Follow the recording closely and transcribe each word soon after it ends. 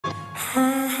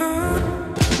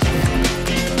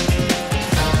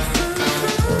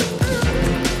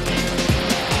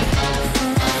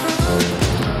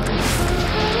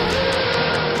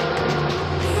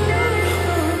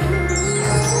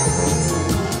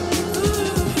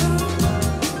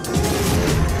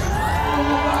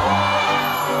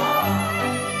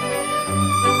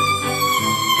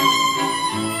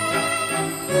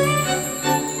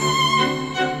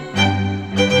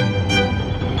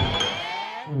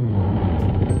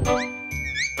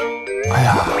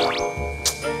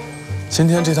今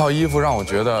天这套衣服让我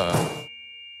觉得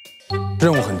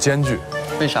任务很艰巨，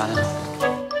为啥呀？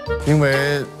因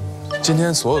为今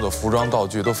天所有的服装道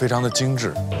具都非常的精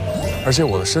致，而且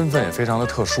我的身份也非常的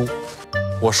特殊，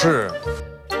我是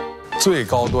最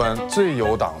高端、最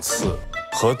有档次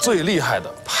和最厉害的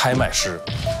拍卖师。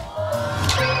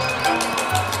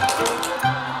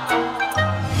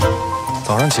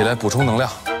早上起来补充能量，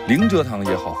零蔗糖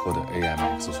也好喝的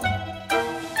AM 自酸，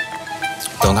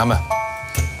等他们。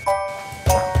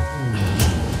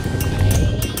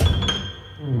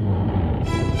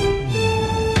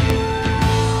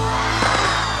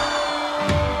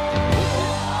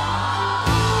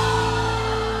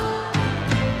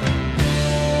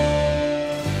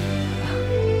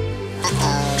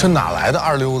 这哪来的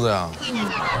二溜子呀？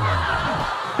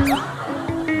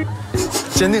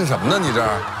鉴定什么呢？你这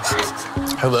儿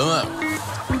还闻闻，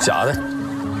假的。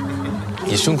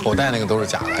你胸口戴那个都是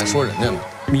假的，还说人家呢？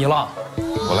蜜蜡，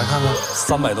我来看看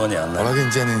，300多年的。我来给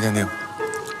你鉴定鉴定，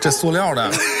这塑料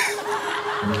的。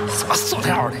啥塑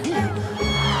料的？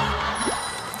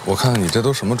我看看你这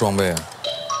都什么装备啊？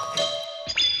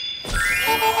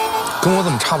跟我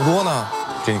怎么差不多呢？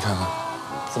给你看看，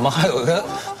怎么还有个？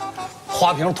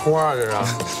 花瓶托啊，这是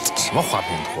什么花瓶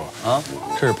托啊？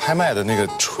这是拍卖的那个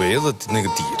锤子那个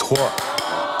底托。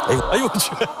哎呦我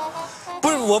去！不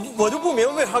是我就不明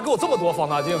白为啥给我这么多放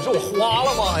大镜，是我花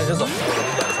了吗？还是怎么的？我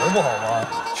眼神不好吗？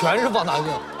全是放大镜。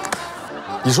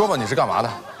你说吧，你是干嘛的？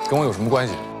跟我有什么关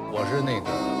系？我是那个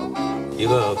一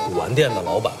个古玩店的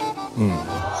老板。嗯。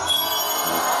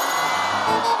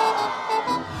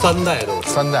3代都是。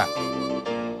3代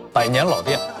，100年老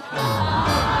店。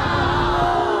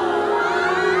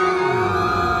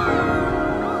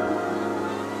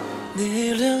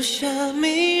 你留下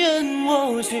迷人，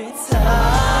我去猜。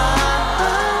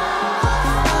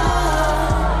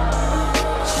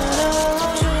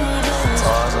早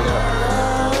啊，兄弟们！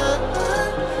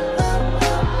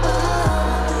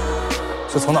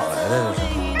是从哪来的？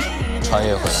这是穿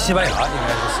越回来。西班牙应该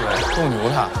是西班牙，斗牛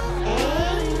他。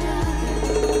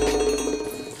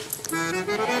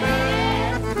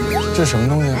这是什么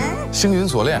东西？星云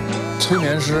锁链，催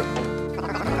眠师。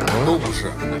 都不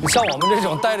是，你像我们这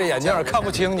种戴着眼镜看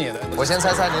不清你的。我先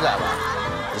猜猜你俩吧，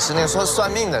你是那个算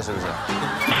命的，是不是？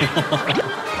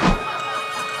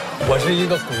我是一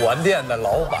个古玩店的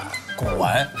老板，古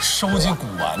玩收集古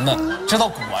玩的，知道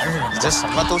古玩是什么？你这什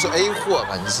么都是 A 货吧？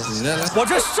你这我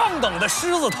这上等的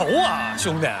狮子头啊，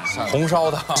兄弟，红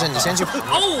烧的。不是，你先去。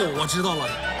哦，我知道了，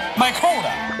卖扣的，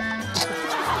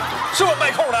是我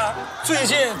卖扣的。最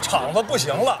近厂子不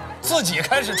行了。 自己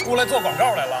开始出来做广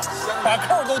告来了，把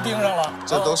扣都盯上了。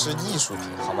这都是艺术品，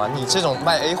好吗？你这种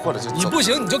卖 A 货的就你不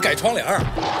行，你就改窗帘。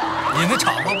你那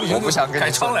厂子不行，我不想跟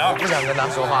改窗帘，我不想跟他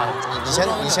说话。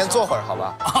你先坐会儿，好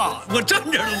吧？啊，我站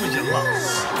着都不行了。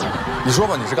你说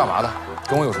吧，你是干嘛的？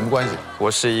跟我有什么关系？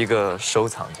我是一个收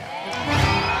藏家。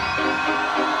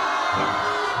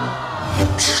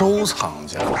收藏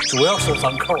家，主要收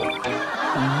藏扣。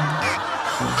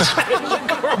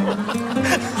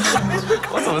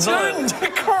我怎么今儿你这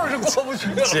扣是过不去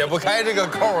了，解不开这个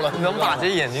扣了。你能把这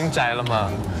眼睛摘了吗？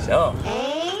行。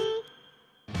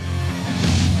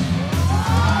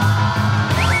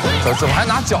怎么还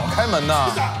拿脚开门呢？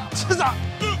这咋？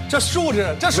这素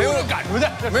质，这素质赶出去，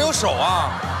没有手啊！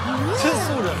这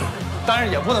素质，当然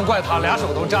也不能怪他，俩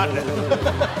手都站着。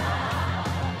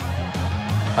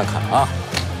看看啊。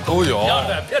 都有，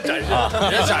别展示了，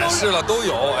别展示了，都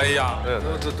有。哎呀，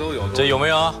这都有。这有没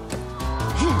有？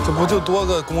这不就多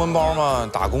个公文包吗？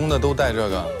打工的都带这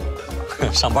个。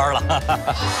上班了。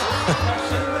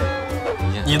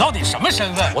你到底什么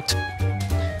身份？我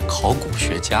考古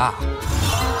学家。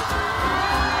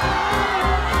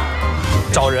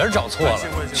找人找错了，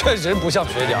确实不像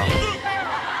学家。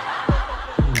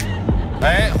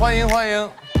哎，欢迎欢迎。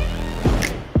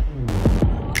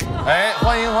哎，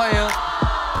欢迎欢迎。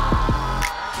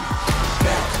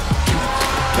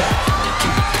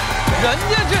 人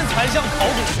家这才像考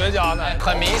古学家呢，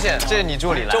很明显，这是你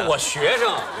助理来。这我学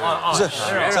生啊，是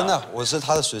真的，我是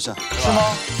他的学生，是吗？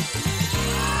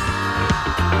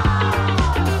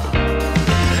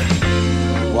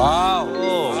哇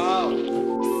哦！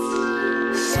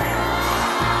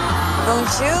恭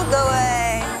喜各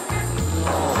位！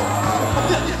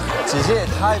姐姐也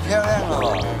太漂亮了吧！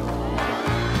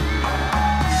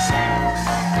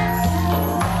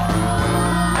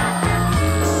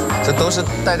这都是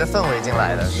带着氛围进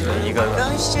来的，是一个。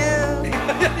恭喜！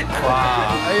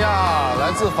哇，哎呀，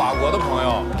来自法国的朋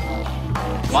友，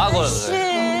法国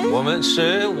人，我们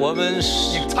是，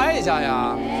你猜一下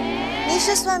呀？你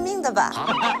是算命的吧？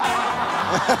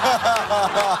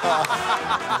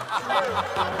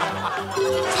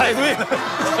猜对了，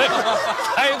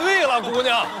猜对了，姑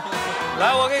娘。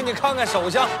来，我给你看看手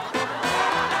相。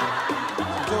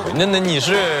那你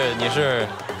是？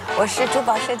我是珠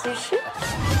宝设计师。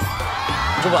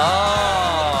珠宝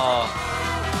哦，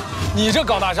你这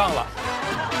高大上了。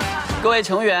各位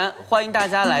成员，欢迎大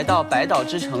家来到百岛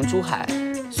之城珠海。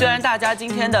虽然大家今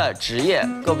天的职业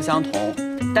各不相同，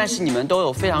但是你们都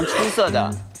有非常出色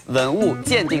的文物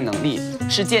鉴定能力，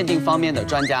是鉴定方面的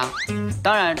专家。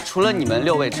当然，除了你们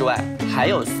6位之外，还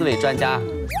有4位专家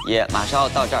也马上要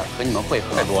到这儿和你们会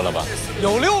合。太多了吧？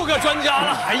有6个专家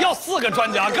了，还要4个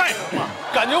专家干什么？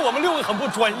感觉我们6个很不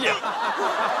专业。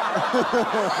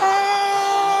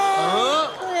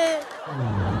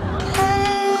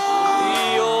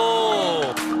哎呦，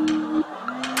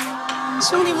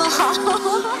兄弟们好。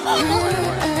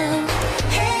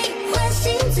嘿，唤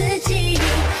醒自己，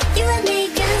因为你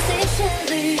跟随旋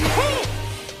律。嘿，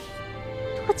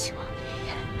多情啊！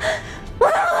我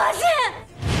要发现。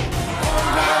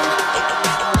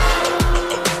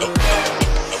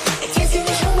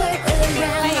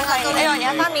哎呦，你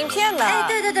还发名片呢？哎，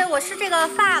对，我是这个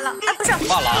发廊，哎，不是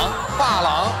画廊，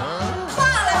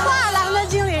画廊的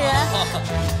经理人。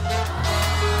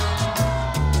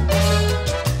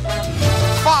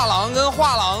发廊跟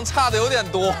画廊差的有点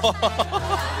多。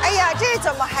哎呀，这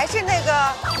怎么还是那个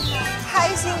开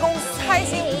心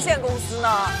无限公司呢？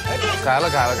改了，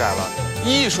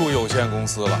艺术有限公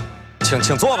司了。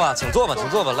请坐吧，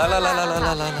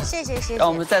来，谢谢。让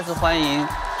我们再次欢迎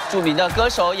著名的歌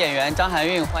手演员张含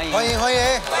韵，欢迎。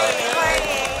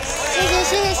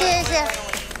谢，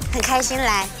很开心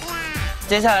来。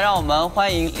接下来让我们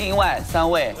欢迎另外3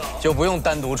位，就不用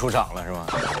单独出场了是吗？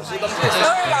都是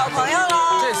老朋友喽。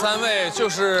这3位就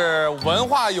是文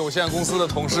化有限公司的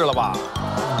同事了吧？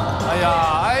哎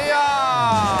呀！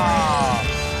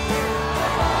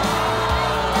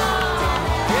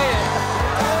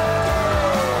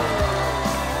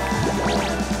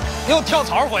又跳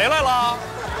槽回来了，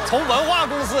从文化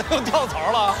公司又跳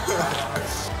槽了。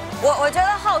我觉得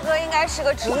浩哥应该是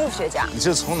个植物学家。你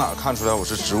这从哪看出来我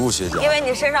是植物学家？因为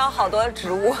你身上有好多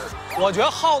植物。我觉得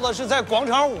耗子是在广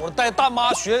场舞带大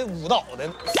妈学舞蹈的，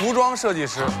服装设计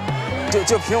师。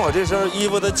就凭我这身衣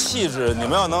服的气质，你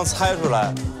们要能猜出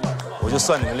来，我就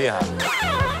算你们厉害。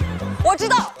我知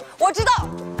道，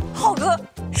浩哥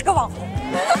是个网红。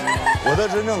我的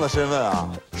真正的身份啊，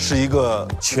是一个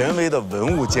权威的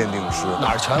文物鉴定师。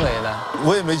哪儿权威呢？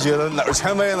我也没觉得哪儿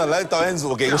权威呢。来，导演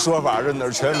组给个说法，这哪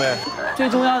儿权威？最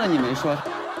重要的你没说，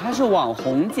他是网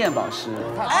红鉴宝师。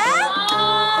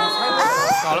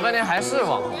搞了半天还是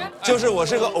网红，就是我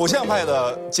是个偶像派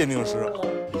的鉴定师。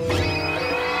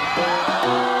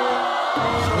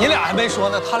你俩还没说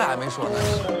呢，他俩还没说呢。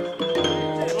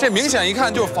这明显一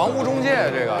看就是房屋中介，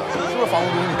这个是不是房屋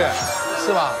中介？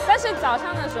是吧？但是早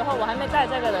上的时候，我还没带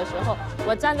这个的时候，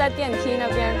我站在电梯那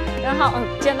边，然后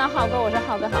见到浩哥，我说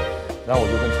浩哥好，然后我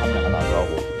就跟他们俩打招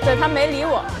呼。对他没理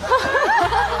我，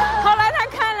后来他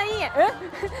看了一眼，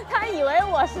他以为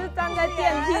我是站在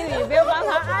电梯里边帮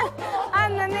他按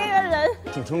的那个人。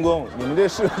挺成功，你们这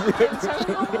设计。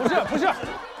不是，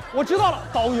我知道了，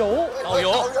导游，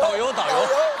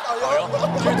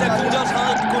就是在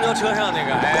公交车上那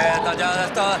个，哎，大家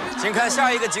请看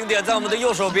下一个景点在我们的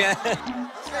右手边。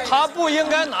他不应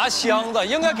该拿箱子，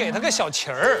应该给他个小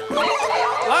旗儿。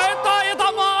来，大爷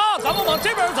大妈啊，咱们往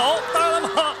这边走，大爷大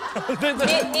妈。对。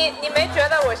你没觉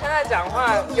得我现在讲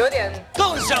话有点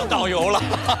更像导游了？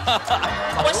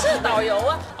我是导游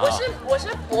啊，我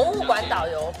是博物馆导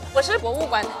游，我是博物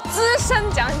馆资深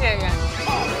讲解员。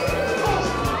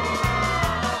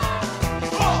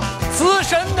资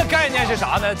深的概念是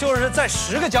啥呢？就是在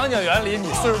10个讲解员里，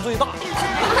你岁数最大，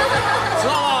知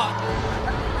道吗？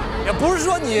也不是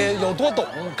说你有多懂，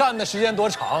干的时间多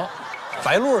长。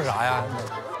白鹿是啥呀？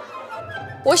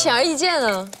我显而易见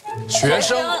啊，学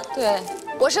生。对，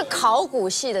我是考古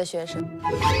系的学生。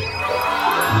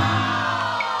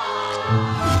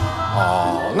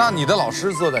哦，那你的老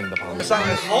师坐在你的旁边。哎呀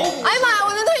妈呀，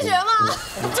我能退学吗？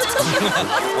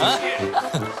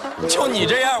就你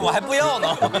这样，我还不要呢，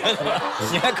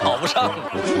你还考不上。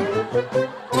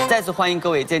再次欢迎各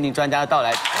位鉴定专家的到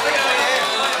来。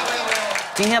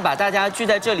今天把大家聚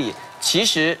在这里，其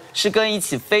实是跟一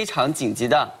起非常紧急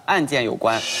的案件有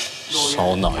关。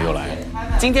烧脑又来了。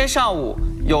今天上午，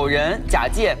有人假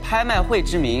借拍卖会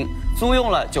之名，租用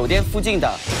了酒店附近的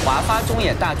华发中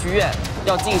野大剧院，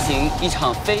要进行一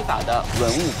场非法的文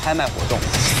物拍卖活动。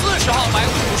40号买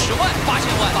50万、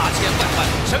8000万、8000万，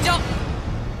成交。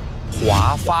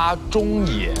华发中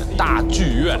野大剧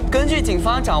院。根据警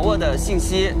方掌握的信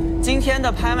息，今天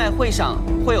的拍卖会上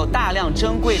会有大量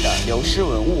珍贵的流失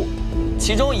文物，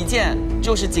其中一件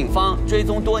就是警方追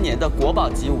踪多年的国宝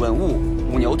级文物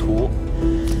五牛图。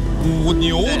五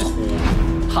牛图，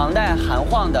唐代韩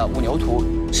晃的五牛图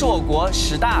是我国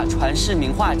10大传世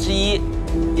名画之一，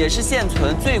也是现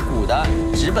存最古的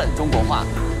纸本中国画。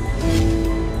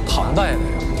唐代的呀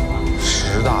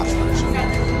，10大传世。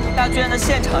大剧院的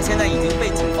现场现在已经被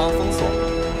警方封锁，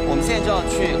我们现在就要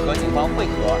去和警方会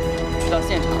合，去到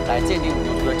现场来鉴定五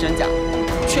牛图的真假，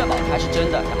确保它是真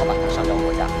的，然后把它上交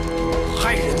国家。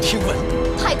骇人听闻，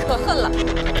太可恨了。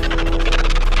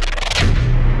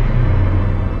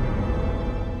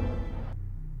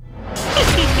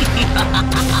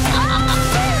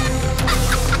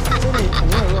这里肯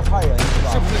定有一个坏人是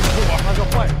吧？是不是你说网上是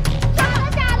坏人？假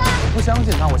的假的！不相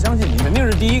信他，我相信你，肯定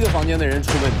是第一个房间的人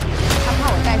出问题。他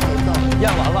怕我带节奏。验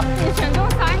完了，你选中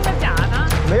3个假的，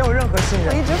没有任何信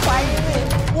任。我一直怀疑你。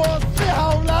我是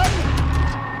好人。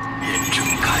认真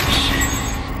开始。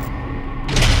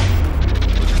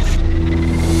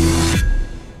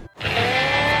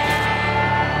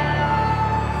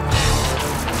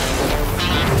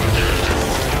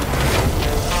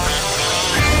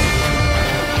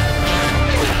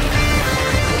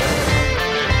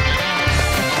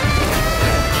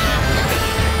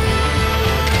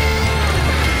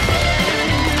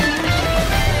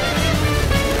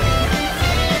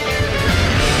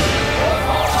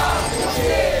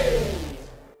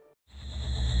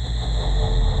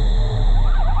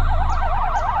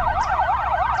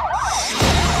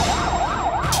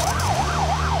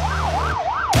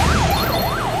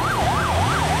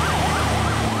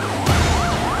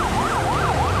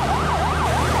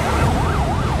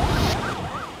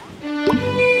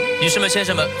女士们、先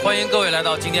生们，欢迎各位来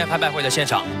到今天拍卖会的现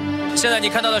场。现在你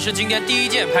看到的是今天第一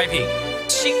件拍品——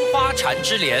青花禅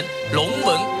之莲龙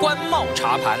纹官帽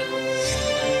茶盘，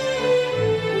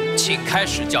请开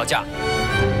始叫价。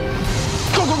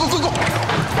Go go go go go！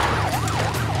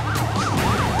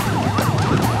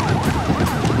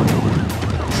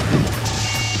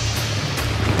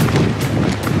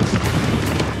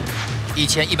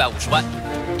 1150万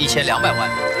，1200万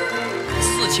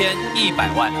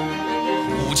，4100万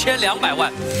，5200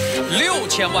万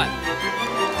，6000万。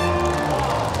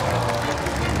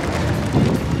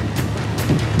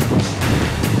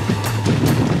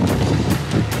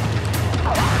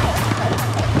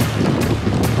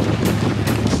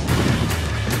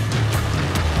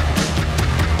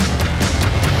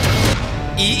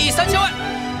1亿3000万，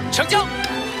成交！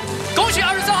恭喜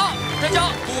23号成交，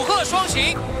虎鹤双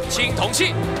形，青铜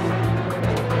器。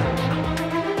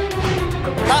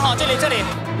大家好，这里，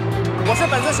我是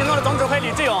本次行动的总指挥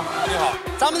李志勇。你好，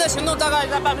咱们的行动大概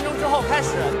在半分钟之后开始。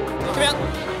这边，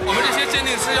我们这些鉴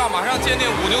定师要马上鉴定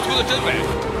五牛图的真伪。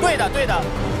对的。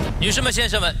女士们、先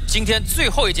生们，今天最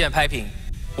后一件拍品，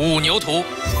五牛图。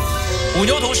五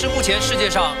牛图是目前世界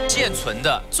上现存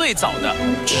的最早的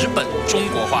纸本中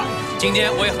国画。今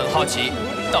天我也很好奇，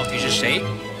到底是谁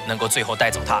能够最后带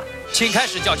走它？请开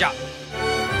始叫价。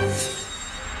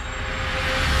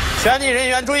全体人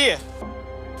员注意，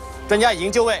专家已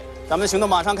经就位，咱们的行动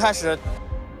马上开始。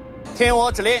听我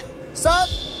指令，3、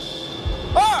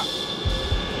2、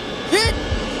1，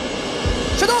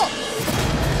启动！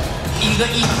一个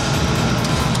亿，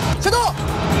启动！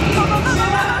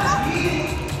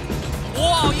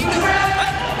哇，一个亿！哎，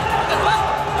干什么？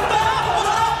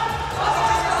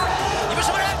你们什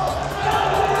么人？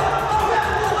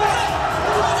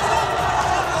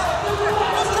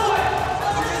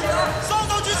双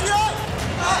手举起来！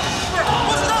不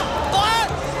知道，保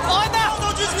安的，双手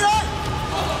举起来！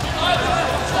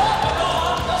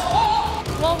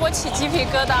我起鸡皮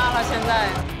疙瘩了，现在。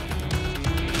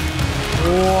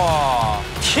哇，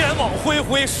天网恢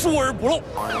恢，疏而不漏。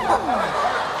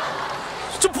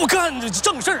这不干这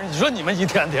正事儿，你说你们一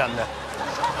天天的。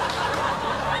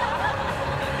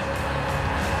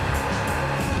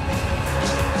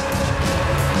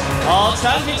好，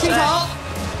全体清场。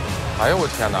哎呦我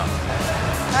天哪！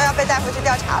那要被带回去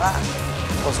调查了。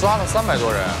我抓了300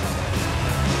多人，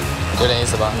有点意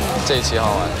思吧？这一期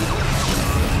好玩。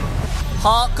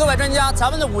好，各位专家，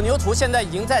咱们的五牛图现在已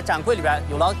经在展柜里边，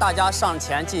有劳大家上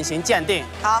前进行鉴定。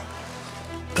好。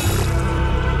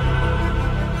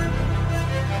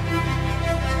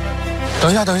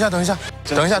等一下，等一下，等一下，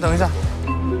等一下，等一下。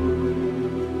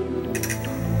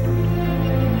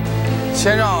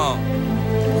先让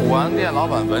古玩店老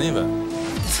板闻一闻，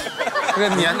这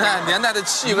个年代的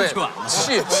气味，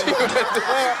气味。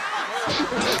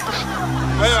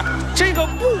哎呀，这个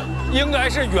布应该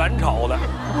是元朝的。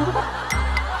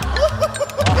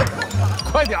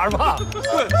快点吧，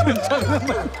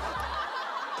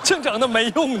净整那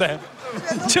没用的，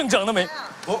净整那没。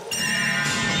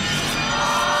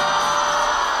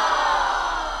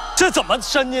这怎么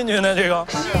伸进去呢？这个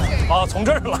啊，从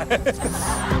这儿来。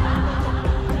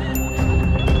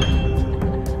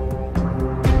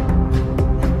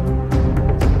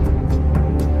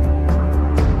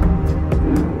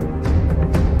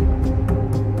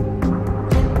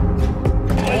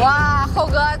哇，浩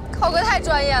哥太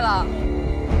专业了。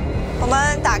我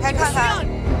们打开看看。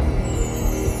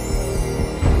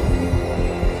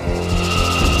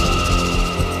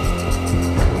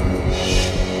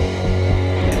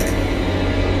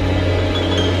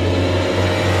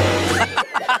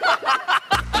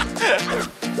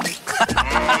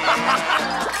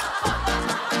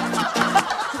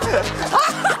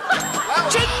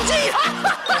真迹！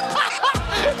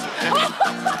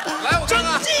来，我看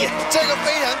看，这个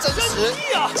非常真实，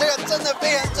这个真的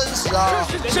非常真实啊！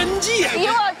这是真迹！以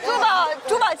我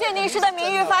珠宝鉴定师的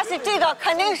名誉发誓，这个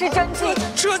肯定是真迹。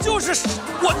这就是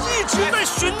我一直在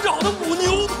寻找的五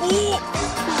牛图，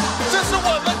这是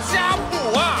我的家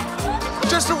谱啊！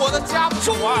这是我的家谱啊！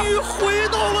终于回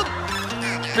到了。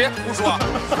别胡说！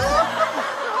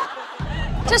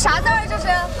这啥字儿？这是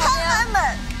憨憨们，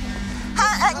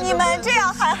你们这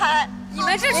样憨憨，你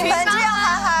们这群你们这样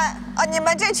憨憨啊！你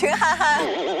们这群憨憨，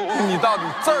你到底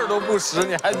字儿都不识，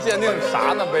你还鉴定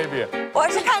啥呢 ，baby？ 我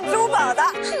是看珠宝的。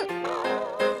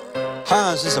憨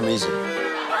憨是什么意思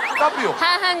 ？W。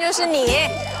憨憨就是你，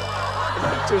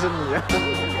就是你。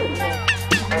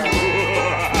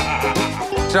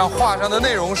这样画上的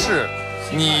内容是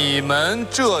你们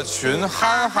这群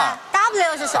憨憨。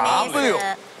W 是什么意思 W，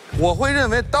 我会认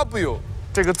为 W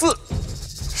这个字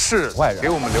是外人给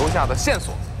我们留下的线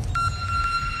索。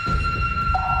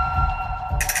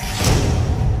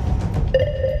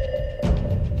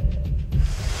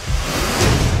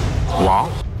王，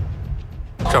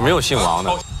这没有姓王的。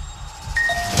汪，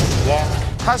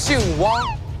他姓汪。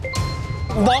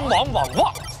汪，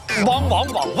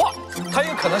他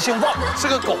也可能姓汪，是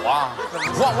个狗啊，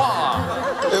汪汪啊！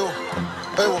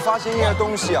哎，我发现一个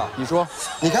东西啊，你说，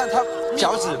你看它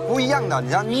脚趾不一样的，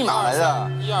你看密码来的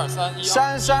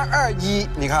，12321，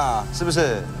你看啊，是不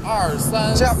是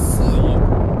？234这样。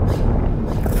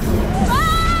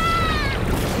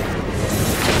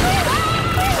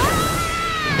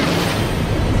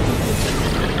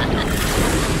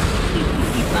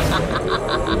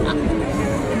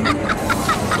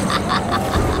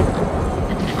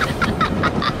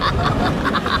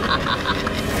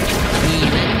你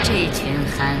们这群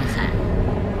憨憨，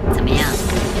怎么样？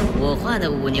我画的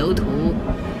五牛图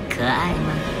可爱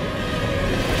吗？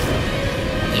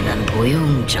你们不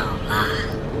用找了，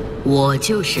我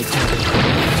就是大头。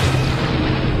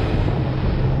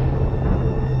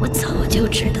我早就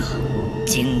知道，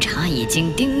警察已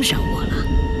经盯上我了，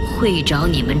会找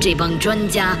你们这帮专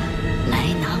家来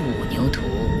拿五牛图。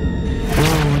5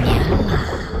年了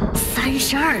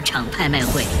，32场拍卖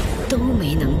会都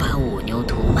没能把五牛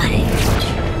图卖出去。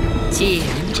既然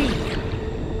这样，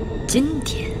今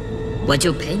天我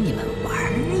就陪你们玩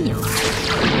一玩。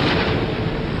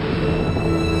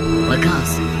我告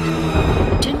诉你们，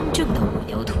真正的五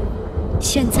牛图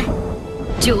现在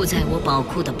就在我宝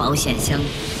库的保险箱里。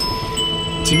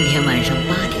今天晚上8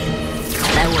点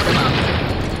来我的宝库，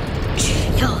只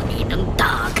要你能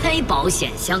打开保险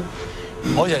箱，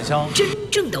真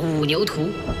正的五牛图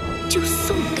就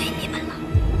送给你们了。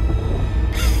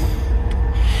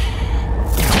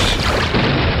但是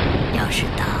要是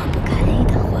打不开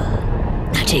的话，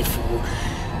那这幅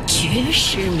绝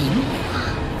世名画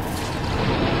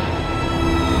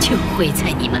就会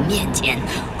在你们面前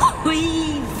灰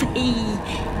飞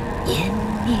烟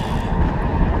灭。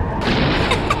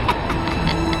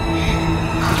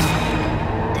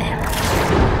对了，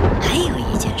还有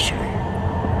一件事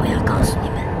我要告诉你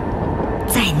们，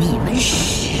在你们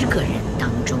10个人当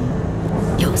中，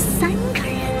有3个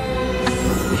人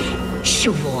是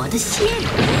我的线人。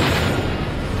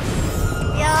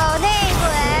有内鬼。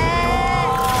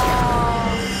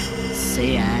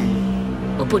虽然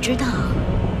我不知道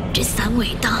这3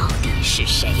位到底是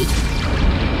谁，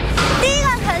第一个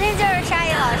肯定就是沙溢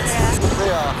老师。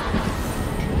对啊。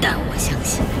但我相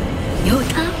信有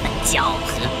他们搅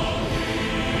和，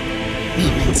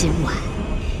你们今晚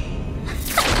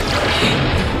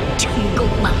成功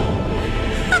吗？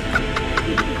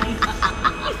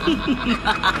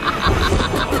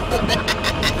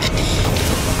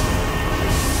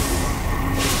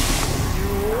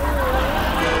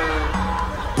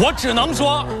我只能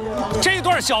说，这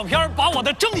段小片把我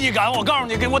的正义感，我告诉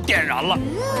你，给我点燃了。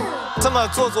这么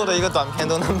做作的一个短片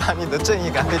都能把你的正义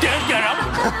感给点燃了。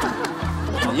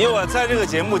以我在这个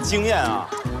节目经验啊，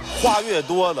话越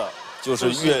多的，就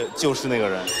是那个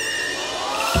人。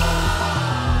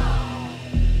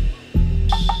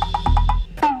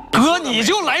哥，你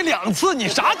就来2次，你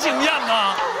啥经验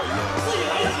呢？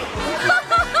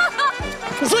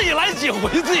自己来几回，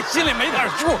自己心里没点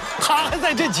数，他还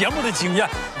在这节目的经验，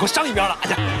给我上一边拉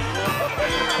去！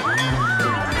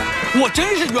我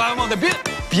真是冤枉的，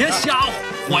别瞎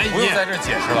怀疑。不用在这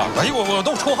解释了。哎呦，我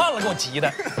都出汗了，给我急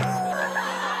的。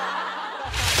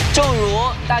正如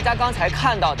大家刚才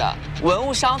看到的，文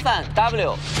物商贩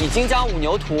W 已经将五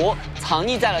牛图藏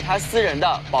匿在了他私人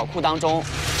的宝库当中。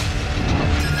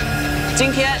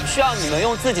今天需要你们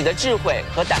用自己的智慧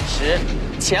和胆识，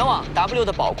前往 W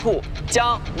的宝库，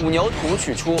将五牛图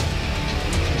取出。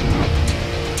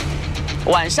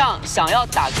晚上想要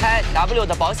打开 W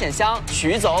的保险箱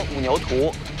取走五牛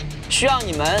图，需要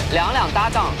你们2搭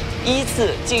档依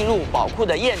次进入宝库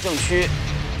的验证区，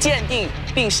鉴定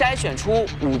并筛选出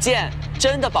5件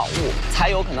真的宝物，才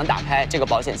有可能打开这个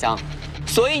保险箱。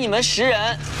所以你们10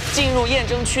人进入验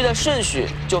证区的顺序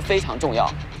就非常重要，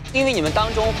因为你们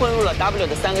当中混入了 W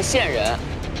的3个线人，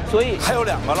所以还有2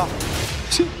个了。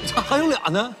这还有俩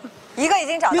呢？一个已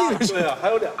经找到了。对啊，还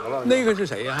有2个了。那个是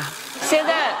谁呀？现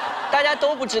在大家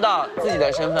都不知道自己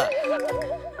的身份。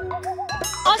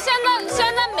哦，现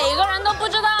在每个人都不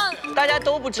知道，大家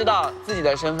都不知道自己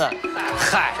的身份。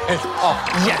嗨，哦，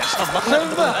演什么？身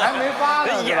份还没发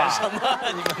呢，演什么？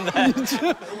你刚才，你这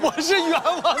我是冤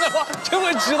枉的吗？这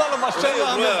回知道了吗？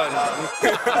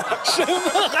身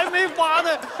份还没发呢，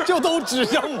就都指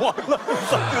向我了，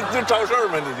就招事儿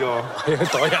吗？你就，哎呀，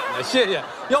导演呢？谢谢，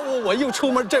要不我一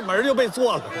出门这门就被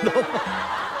做了。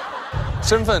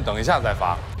身份等一下再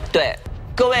发。对。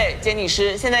各位鉴定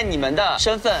师，现在你们的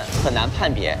身份很难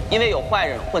判别，因为有坏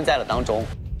人混在了当中。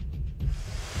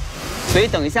所以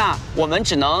等一下，我们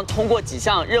只能通过几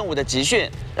项任务的集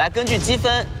训，来根据积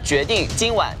分决定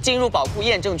今晚进入宝库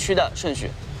验证区的顺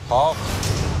序。好，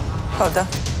好的，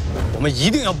我们一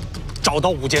定要找到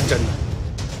5件真的。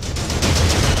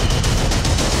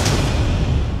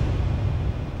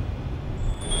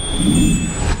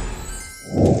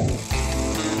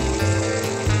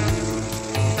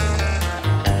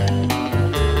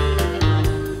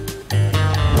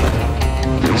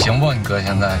行不？你哥现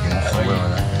在给我忽悠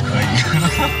的，可以。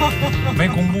没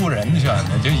公布人选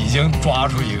呢，就已经抓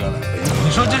出一个了。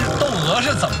你说这窦娥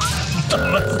是怎么死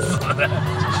的？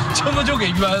这不就给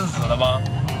冤死了吗？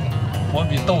我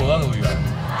比窦娥都冤。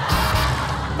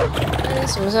那你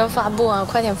什么时候发布啊？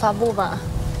快点发布吧！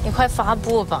你快发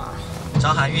布吧！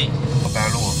张含韵，白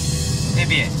鹿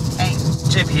 ，baby， 哎，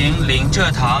这瓶零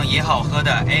蔗糖也好喝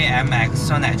的 AMX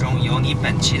酸奶中有你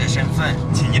本期的身份，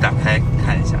请你打开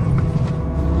看一下。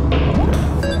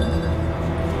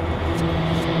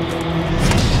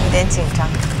有点紧张，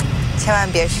千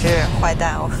万别是坏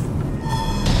蛋哦。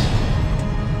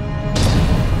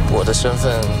我的身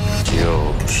份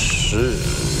就是……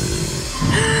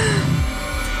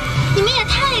你们也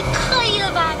太刻意了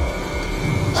吧！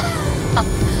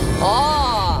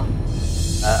哦，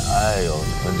哎呦，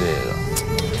你们这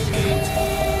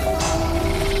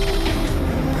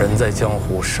个人在江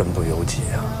湖身不由己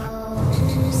啊！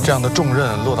这样的重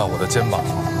任落到我的肩膀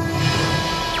上。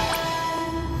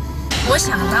我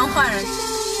想当坏人，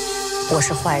我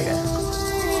是坏人。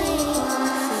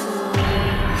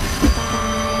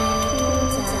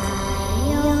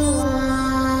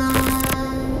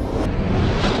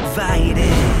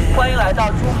欢迎来到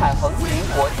珠海横琴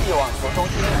国际网球中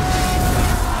心。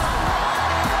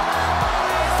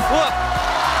哇，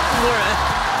这么多人！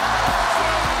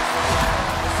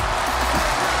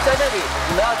在这里，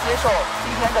你们要接受今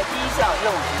天的第1项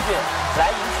任务集训，来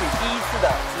赢取第1次的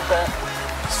积分。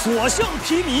所向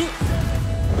披靡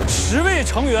，10位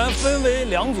成员分为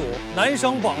2组，男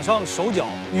生绑上手脚，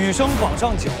女生绑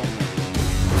上脚，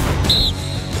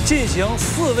进行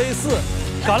4v4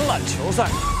橄榄球赛。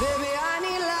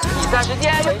比赛时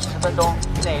间为10分钟，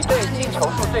哪队进球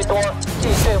数最多，这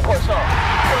队获胜。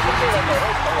这支队的每位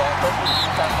成员都是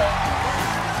3分，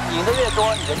赢的越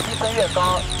多，你的积分越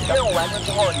高。任务完成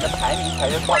之后，你的排名才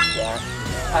越靠前，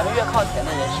排名越靠前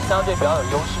的人是相对比较有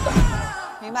优势的。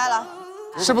明白了。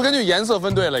是不是根据颜色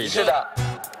分队了？已经是的，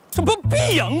这不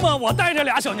必赢吗？我带着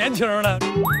俩小年轻呢，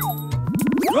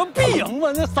你说必赢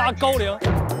吗？那仨高龄，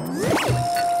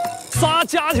仨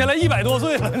加起来100多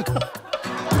岁了。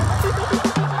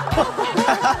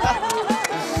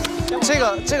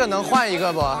这个能换一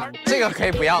个不？这个可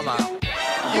以不要吗？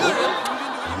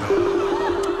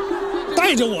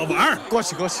带着我玩，过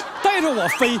去过去，带着我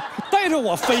飞，带着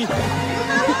我飞。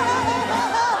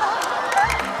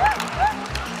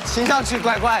听上去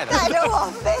怪怪的。带着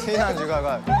我飞。听上去怪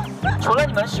怪的。除了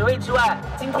你们10位之外，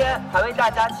今天还为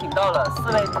大家请到了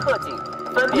4位特警，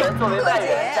分别作为外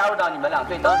援加入到你们2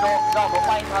队当中，让我们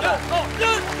欢迎他们。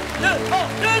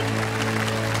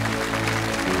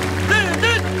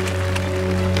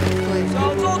小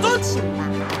周周请吧。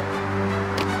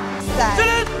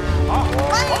好，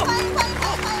欢迎！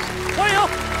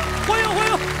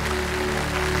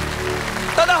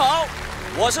大家好，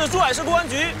我是珠海市公安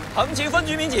局横琴分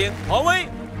局民警黄威，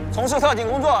从事特警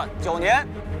工作9年。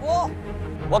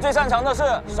我最擅长的是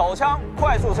手枪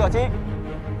快速射击。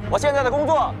我现在的工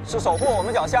作是守护我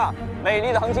们脚下美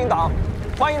丽的横琴岛，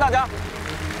欢迎大家。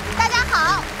大家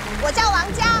好，我叫王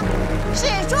佳，是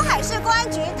珠海市公安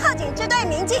局特警支队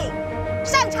民警，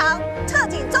擅长特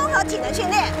警综合体能训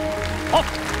练。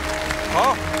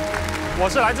好，我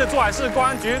是来自珠海市公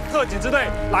安局特警支队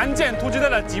蓝剑突击队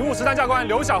的警务实战教官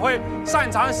刘晓辉，擅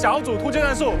长小组突击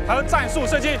战术和战术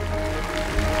射击。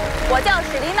我叫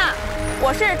史丽娜，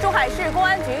我是珠海市公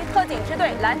安局特警支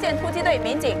队蓝剑突击队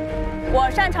民警，我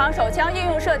擅长手枪应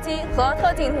用射击和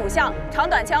特警5项长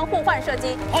短枪互换射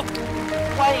击。好，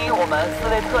欢迎我们4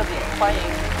位特警，欢迎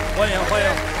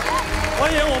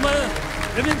我们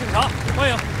人民警察，欢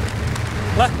迎，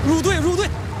来入队。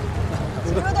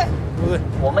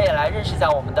我们也来认识一下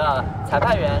我们的裁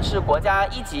判员，是国家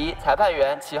1级裁判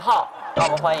员齐浩，让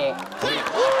我们欢迎。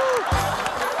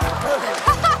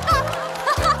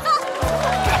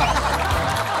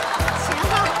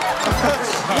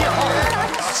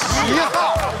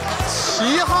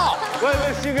齐浩，我以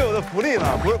为新给我的福利呢，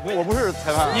我不是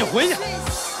裁判。你回去，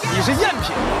你是赝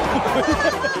品，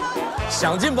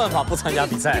想尽办法不参加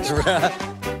比赛，是不是？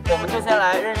我们就先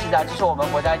来认识一下，这是我们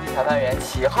国家1级裁判员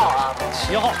齐浩啊，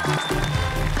齐浩。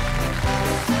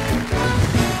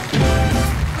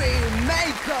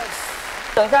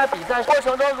等一下比赛过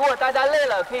程中，如果大家累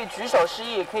了，可以举手示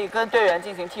意，可以跟队员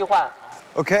进行替换。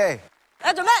OK。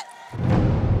来准备。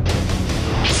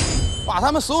把他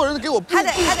们所有人都给我还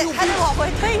得往回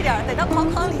推一点，得到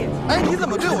框框里。哎，你怎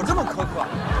么对我这么苛刻？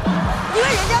因为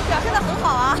人家表现得很好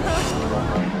啊。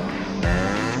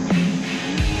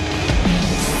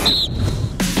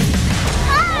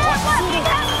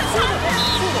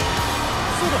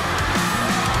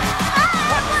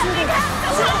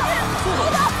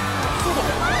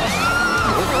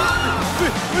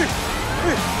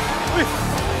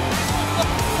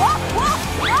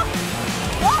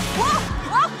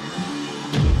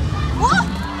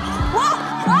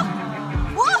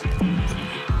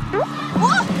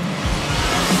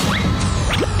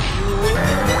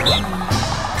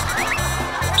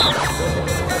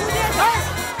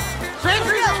谁推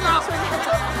进的？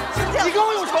你跟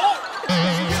我有仇？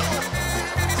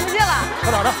出界了。快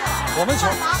点的，我们球。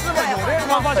是吧？有这个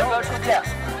吗？发球。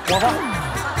我发。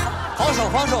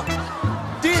防守。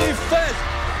Defense，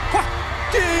 快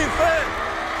 ！Defense，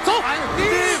 走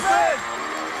 ！Defense，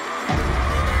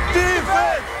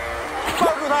 抱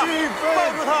住他，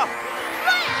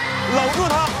搂住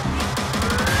他，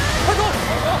快走！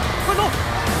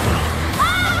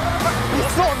你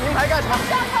撕我名牌干啥？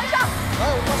上！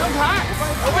张凯，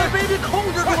我被 baby 控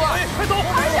制住了！快走！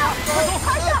快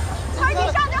你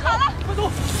上就好了！快走！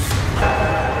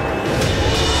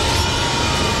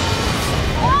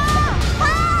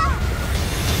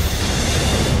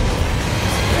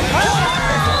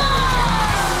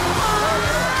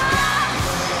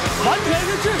完全是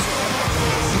秩序。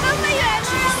那么远呢，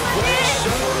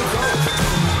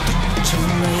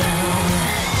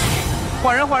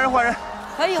换人。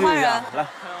可以换人。来，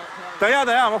等一下，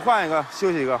我们换一个，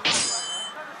休息一个。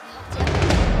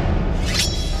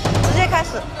直接开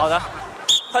始。好的，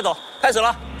快走，开始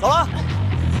了，走了。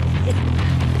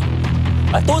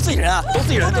哎，都是自己人啊，都是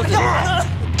自己人。哎！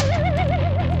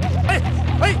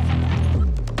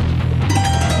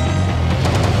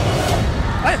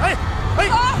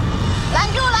拦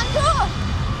住！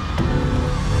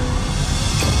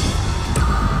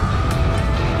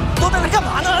都在那干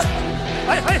嘛呢？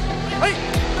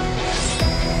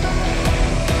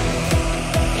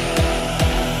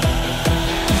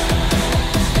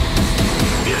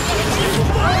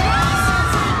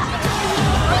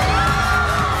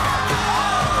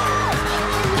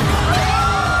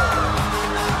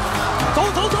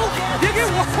走，别给我！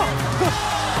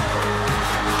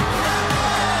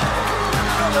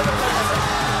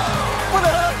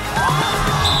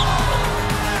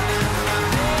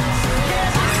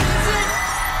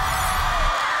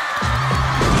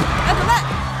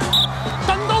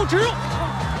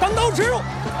刀直入，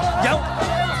演，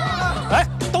哎，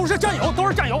都是战友，都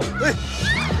是战友，哎，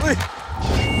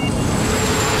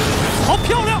好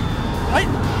漂亮，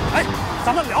哎，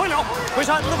咱们聊一聊，回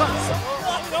山那个，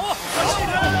聊啊，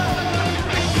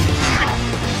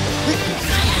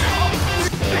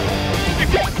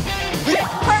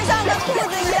喷像跟兔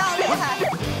子一样厉害，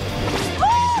哦，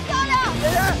漂亮，姐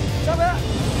姐，上边。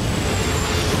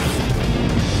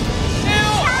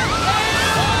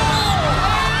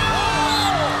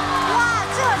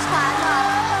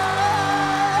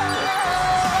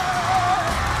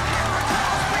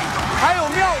 还有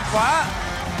妙传，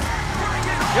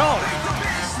漂亮，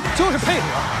就是配合，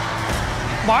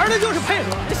玩的就是配合。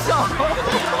笑，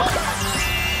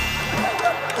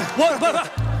我不，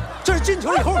这是进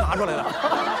球以后拿出来的，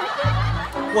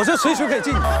我这随时可以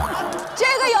进去。这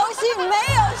个游戏没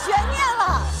有悬念了，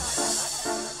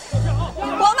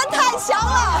我们太强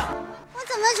了。我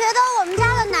怎么觉得我们家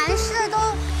的男士都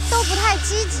不太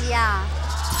积极啊？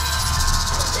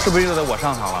是不是又得我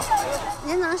上场了？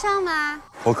您能上吗？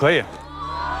我可以。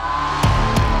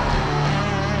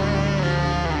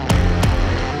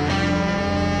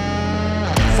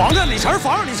防着李晨，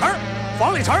防着李晨，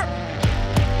防李晨。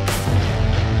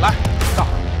来，上。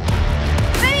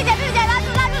注意点，拉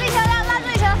住李晨，拉住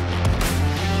李晨。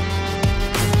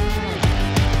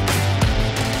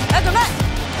来，准备。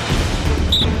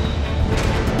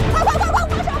快，发手！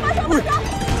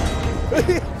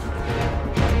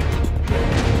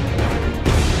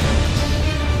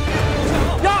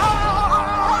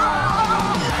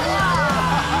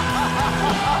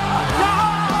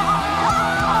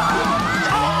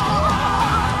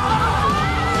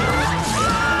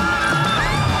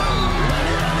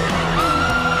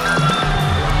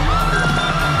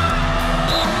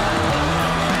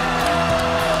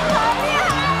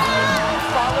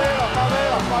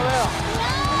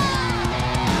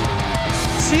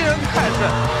欺人太甚，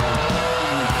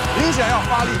明显要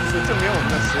发力去证明我们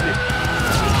的实力。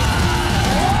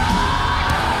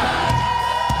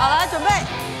好了，准备，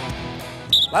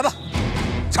来吧，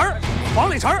晨儿，防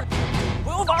李晨儿，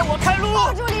不用防，我开路。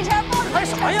抱住李晨，抱住。开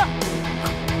啥呀？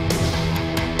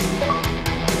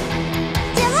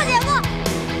姐夫，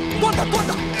断他！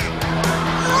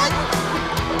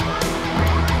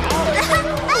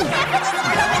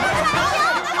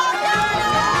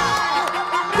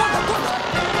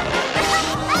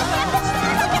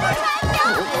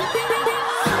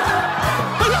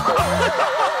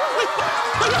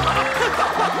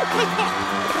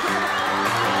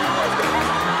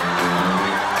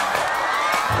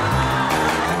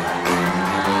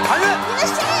韩韵，你的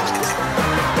谁？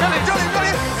这里，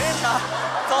没人抢，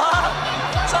走啊，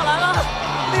上篮了，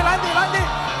地篮，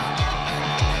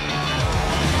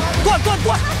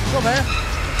断，射门。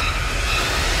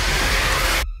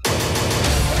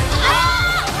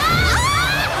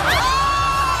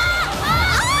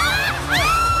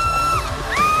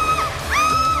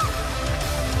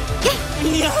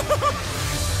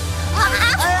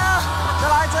哎呀，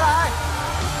再来！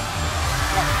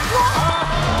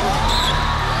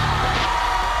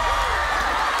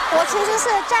我其实是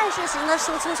战术型的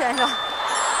输出选手。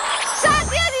沙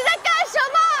爹，你在干什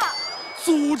么？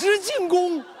组织进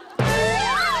攻。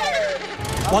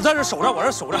我在这守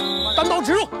着，单刀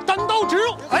直入，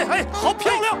哎，好漂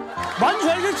亮，完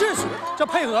全是秩序，这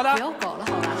配合的。不要搞了，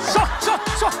好吧？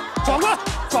上，转过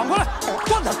来，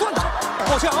断他，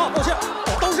抱歉，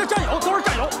都是战友，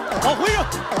好回应，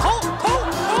好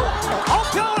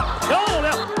漂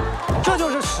亮，这就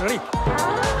是实力。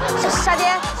沙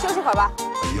爹，休息会儿吧。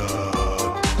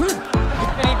距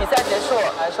离比赛结束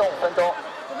还剩5分钟。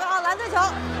准备好蓝队球。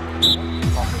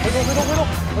好，回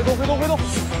头。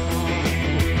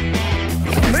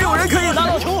没有人可以拿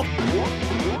到球。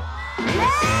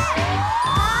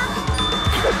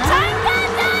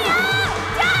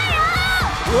加油！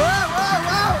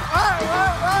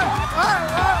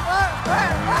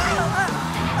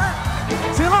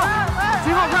秦昊，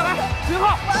快来！秦昊，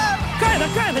盖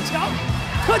他墙，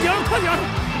特警！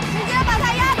直接把他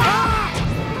压倒！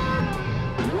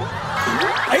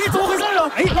哎，怎么回事啊？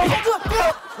哎，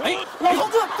老同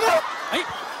志，哎，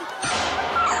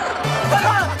管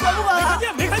不管啊？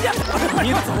没看见，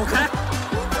你走开！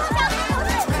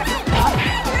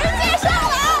直接上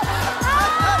篮！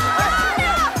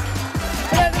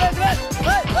这边，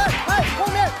后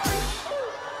面。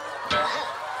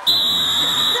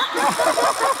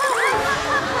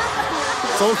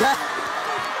走开！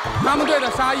他们队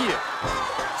的沙溢，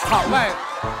场外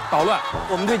捣乱，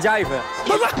我们队加1分。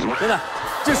不，真的，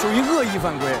这属于恶意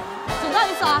犯规。警告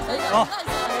一次啊！啊，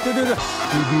对。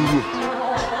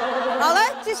好嘞，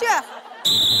继续。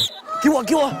给我，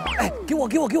哎，给我。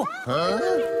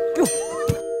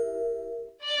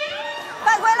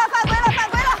犯规了，犯规了，犯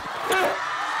规了！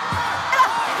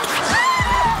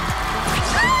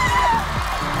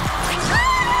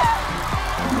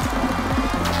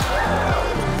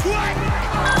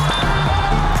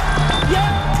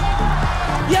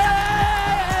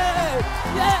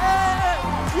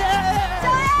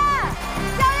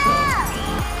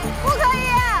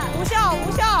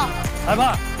裁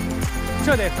判，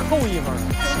这得扣1分，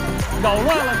扰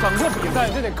乱了整个比赛，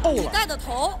这得扣了。你带的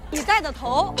头，你带的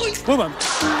头。不。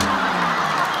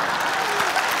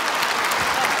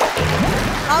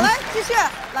好，来继续，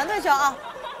蓝队球啊！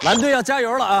蓝队要加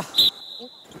油了啊！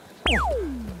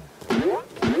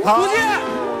好，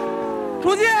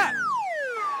出界！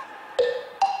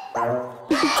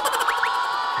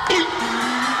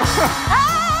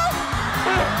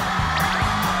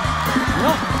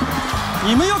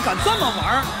你们要敢这么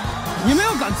玩，你们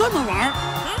要敢这么玩！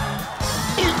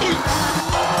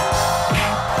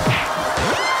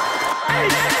哎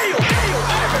呦！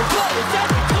在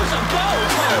你头上爆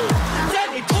头，在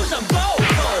你头上爆头，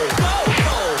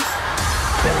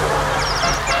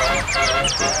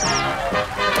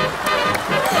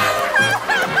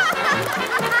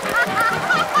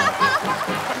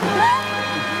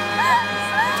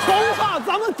头啊，咱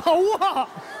们头啊！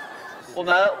我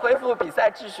们恢复比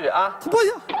赛秩序啊！不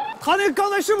行，他那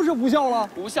刚才是不是无效了？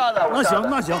无效的。那行，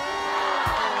那行。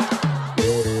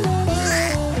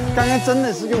刚刚真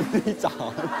的是用力砸，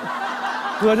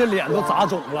哥这脸都砸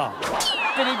肿了。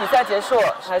距离比赛结束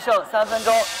还剩3分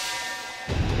钟。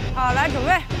好，来准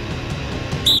备。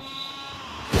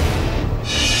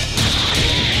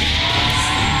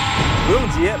不用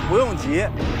急，不用急。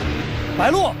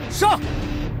白鹿上。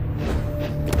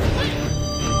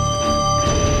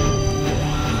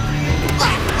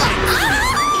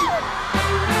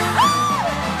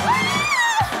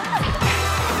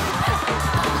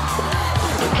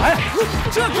哎，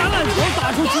这橄榄球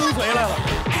打出精髓来了。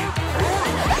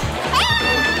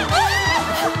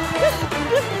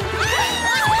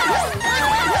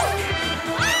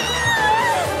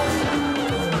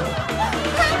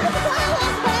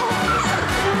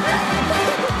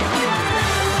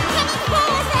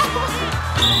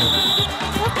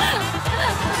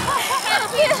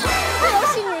这游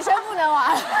戏女生不能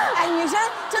玩。哎，女生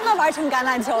真的玩成橄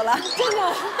榄球了，真的。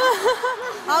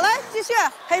好，来继续，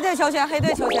黑队球权，黑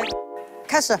队球权，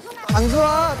开始，挡住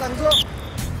啊，挡住！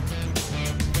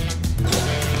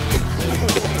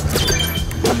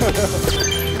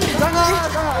站啊，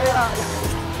站好了！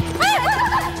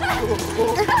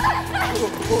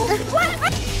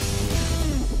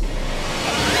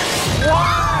哇！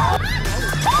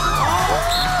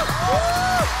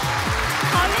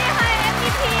好厉害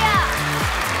MVP 啊！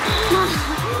妈，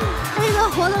这个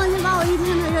活动已经把我一天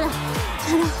的热量全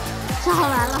都烧完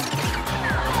了。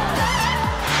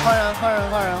换人！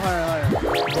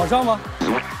我上吗？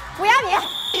不要你，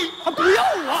还不要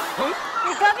我？你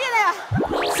隔壁的呀？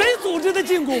谁组织的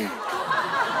进攻？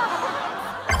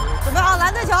准备好，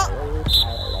蓝队球。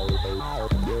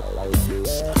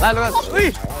来，Lucas，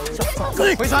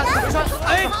对，回传，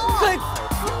哎，对，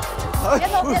别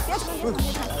走，别冲，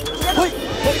喂，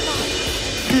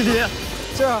弟弟，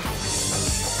这样，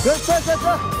这，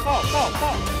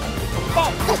抱，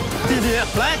弟弟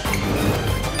来，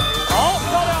好，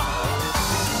漂亮，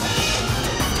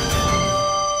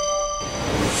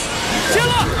进了。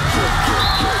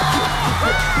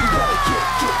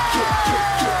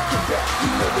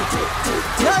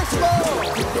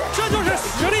这就是实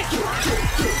力。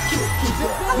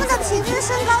他们的平均身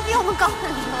高比我们高很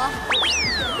多。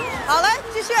好，来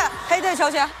继续，黑队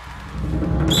球权。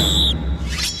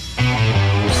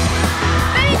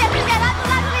贝姐，拉住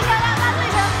对球，拉住对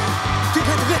球。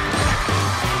对。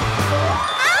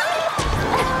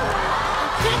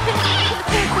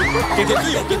给队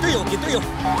友。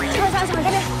小这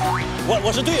边。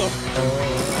我是队友。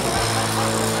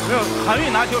没有，韩愈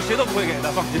拿球谁都不会给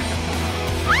的，放心。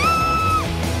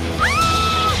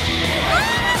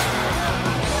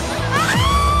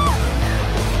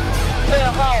最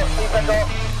后1分钟。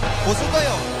我是队友，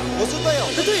我是队友，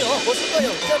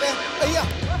这边，哎呀，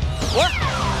我，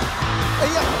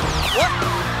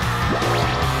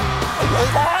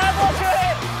打过去。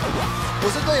我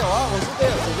是队友啊，姐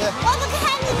姐。我不看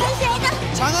你们谁的。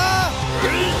长啊！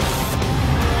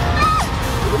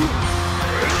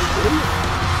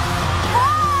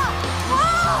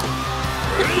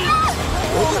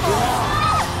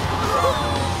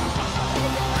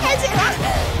开始了，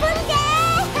不给！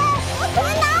我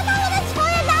拿到我的球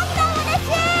也拿不到我的心。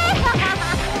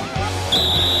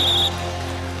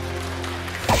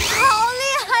好厉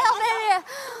害呀，贝贝！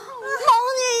蒙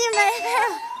你一枚！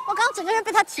我刚整个人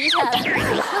被他他提起来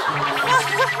了。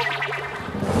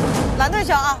蓝队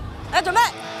小啊，来准备，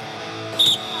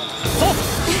走，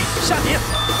下底。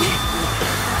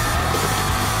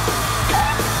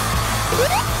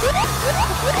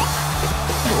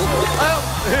哎呦，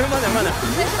慢点慢点。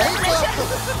没事。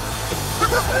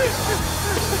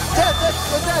站。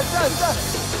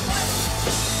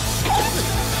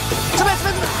这边。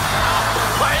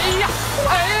哎呀！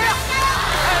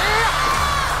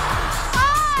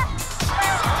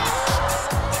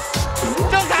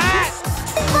郑恺，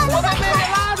我把妹妹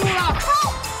拉住了。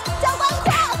教官快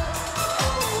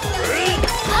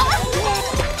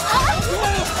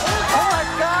！Oh my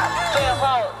god！ 最后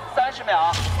30秒。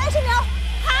30秒，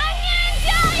韩念加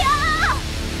油！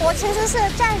我其实是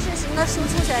战士型的输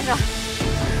出选手。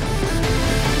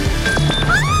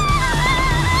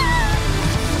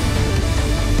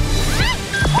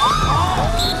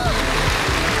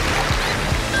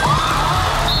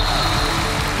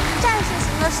战士型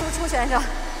的输出选手，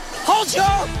好球，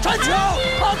传球，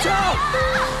好球！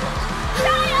加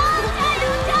油！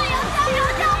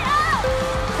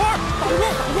快，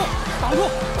挡住！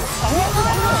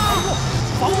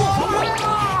防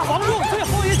住！最后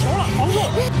一球了，防住！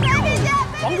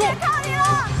靠你了，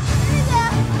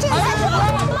这才是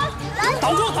挡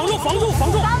住！防住！防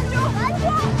住！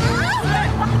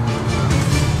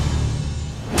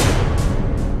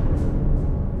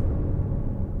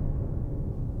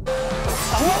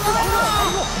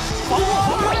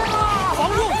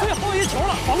最后一球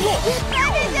了，防住！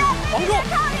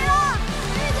靠你了，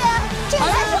这才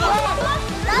是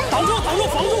挡住！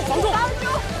防住！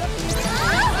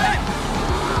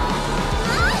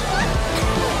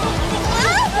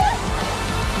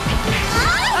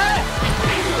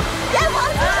别跑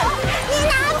出去！你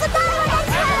拿不到我的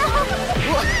球！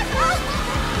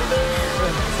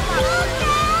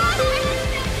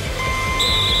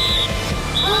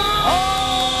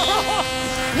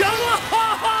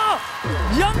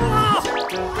赢了！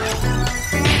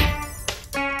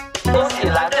恭喜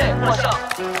蓝队获胜！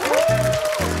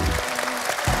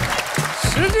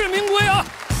实至名归啊！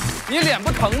你脸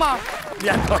不疼吗？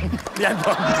脸疼。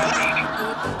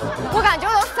我感觉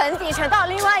我的粉底全到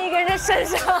另外一个人的身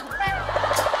上。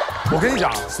我跟你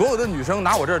讲，所有的女生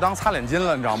拿我这儿当擦脸巾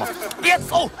了，你知道吗？别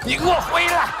走，你给我回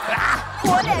来！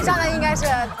我脸上的应该是，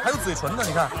还有嘴唇呢，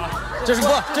你看，这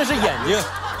是眼睛、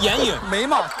眼影、眉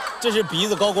毛，这是鼻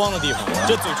子高光的地方，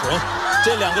这嘴唇，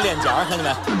这2个脸颊，看见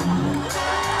没？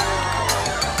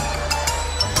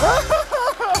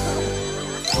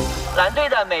蓝队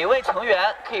的每一位成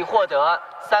员可以获得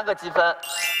3个积分，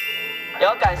也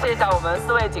要感谢一下我们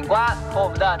4位警官和我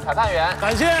们的裁判员，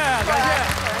感谢。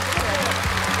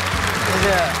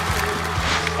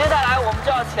接下来我们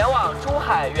就要前往珠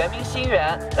海圆明新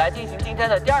园来进行今天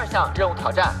的第2项任务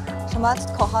挑战。什么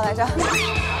口号来着？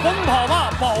奔跑吧，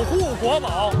保护国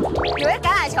宝。以为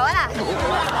橄榄球呢。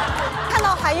看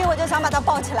到韩韵我就想把她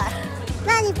抱起来。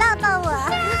那你抱抱我。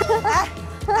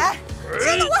来，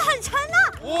真的我很沉呢。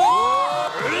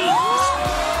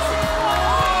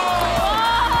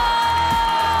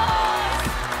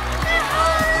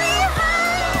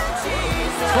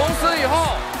从此以后，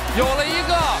有了一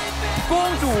个公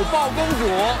主抱公主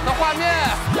的画面。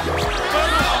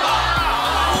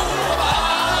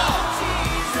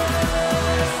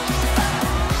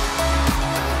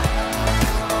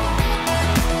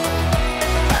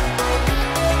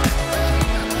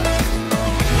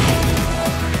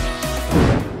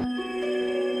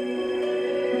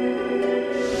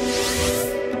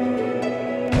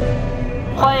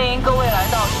欢迎各位来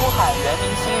到珠海圆明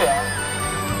新园。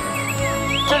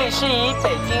这里是以北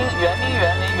京圆明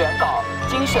园为原稿，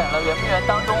精选了圆明园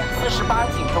当中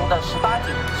48景中的18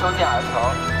景修建而成。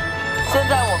现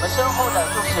在我们身后的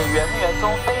就是圆明园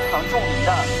中非常著名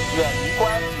的远离观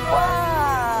景观。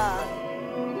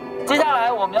接下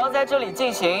来我们要在这里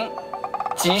进行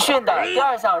集训的第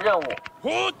2项任务，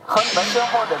和你们身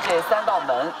后的这3道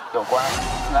门有关，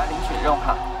请来领取任务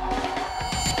卡。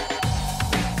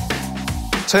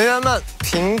成员们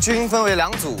平均分为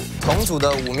2组，同组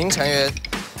的5名成员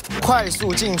快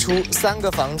速进出3个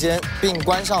房间，并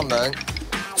关上门，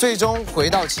最终回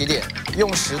到起点，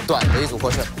用时短的一组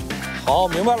获胜。好，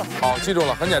明白了。好，记住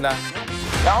了，很简单。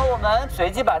然后我们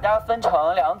随机把大家分成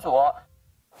2组。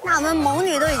那我们猛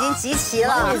女都已经集齐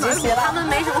了，他们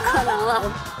没什么可能了。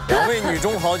 2位女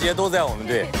中豪杰都在我们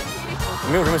队，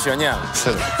没有什么悬念了。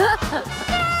是的。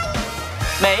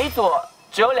每一组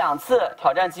只有2次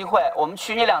挑战机会，我们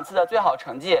取你2次的最好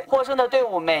成绩，获胜的队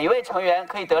伍每一位成员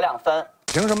可以得2分。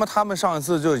凭什么他们上一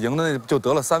次就赢的就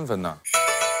得了3分呢？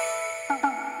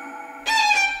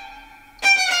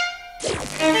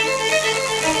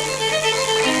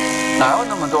哪有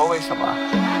那么多为什么？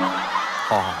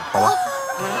好吧。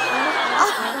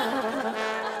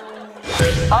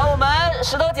好，我们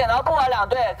石头剪刀布啊，2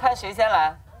队看谁先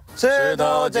来。石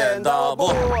头剪刀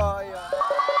布，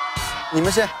你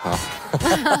们先。好。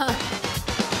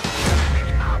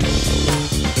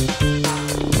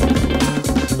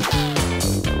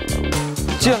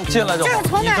进来就好。这是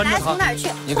从哪儿来从哪儿去？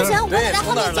不行，我得在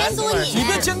后面监督你。你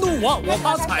别监督我，我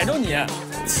怕踩着你。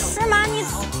是吗？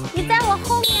你在我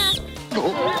后面。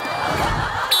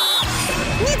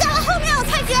你在我后面，我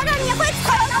才觉得你会踩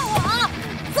到我。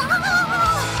走。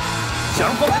行，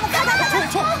过来，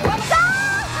冲！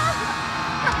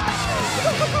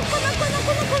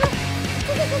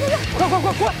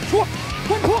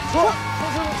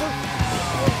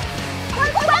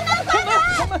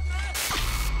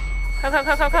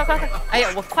快！哎呀，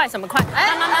我快什么快？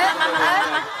慢慢，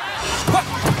快！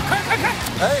开！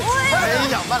哎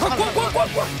呀，慢！快！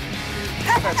开！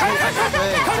下一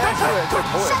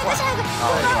个。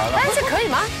哎，这可以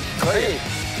吗？可以。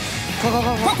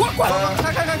快！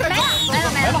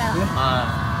没了。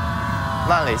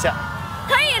慢了一下。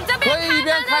可以这边。可以一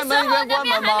边开门一边关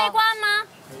门吗？还没关吗？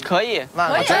可以，慢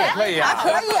了，这也可以啊。可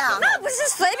以啊，那不是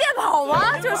随便跑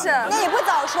吗？就是，那你不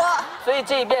早说。所以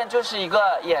这一遍就是一个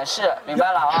演示，明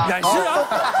白了啊？演示啊！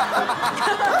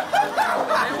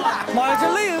妈呀，这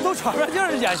累的都喘不上劲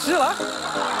儿，演示了。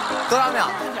多少秒？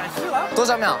演示了。多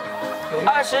少秒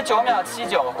？29秒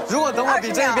79。如果等会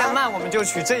比这一遍慢，我们就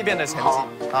取这一遍的成绩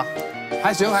啊。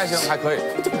还行，还可以。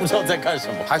不知道在干什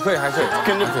么。还可以，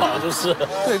跟着跑就是。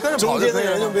对，跟着跑中间的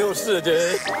人就没有事，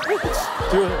这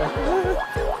就。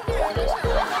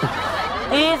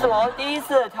第一组第一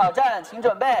次挑战，请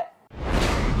准备。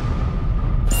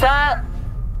3、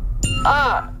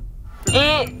2、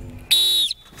1，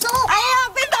走！哎呀，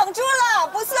被挡住了，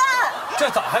不算。这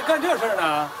咋还干这事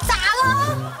呢？咋了？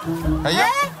哎呀！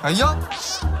哎呀！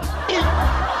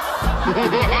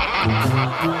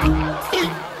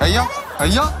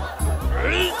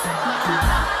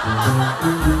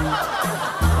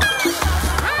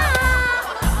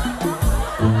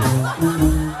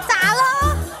咋了？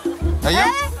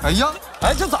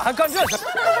哎，这咋还干这事？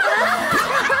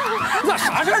那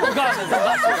啥事儿都干了，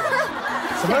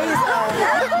什么意思？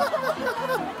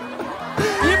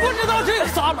你不知道这有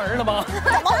仨门的吗？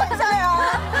怎么回事啊？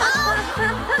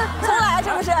重来是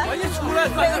不是？我一出来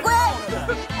违规。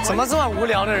怎么这么无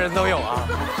聊的人都有啊？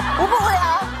无不无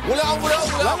聊？无聊！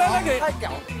来给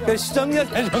扔下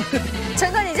才扔。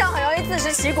陈哥，你这样很容易自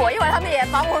食其果，一会儿他们也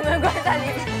把我们关在里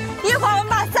面，一会儿我们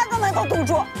把3个门都堵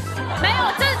住。没有，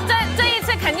这一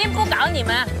次肯定不搞你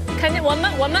们，肯定我们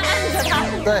按着他。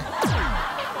对，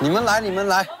你们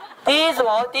来。第一组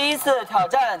第一次挑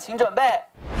战，请准备。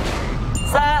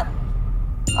3、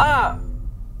2、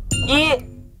1，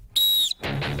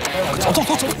走！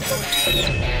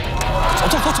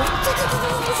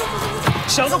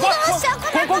小子关！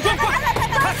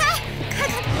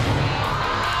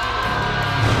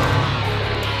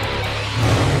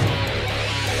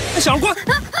小子关！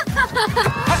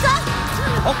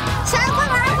好，小人关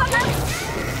门。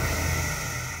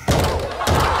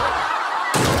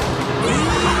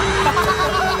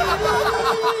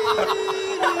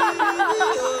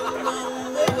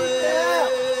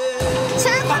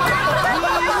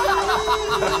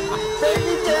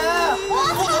baby 姐，不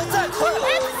能再退了。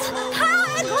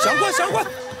小人关！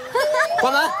关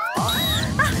门。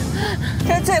这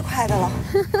是最快的了。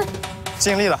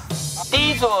尽力了。第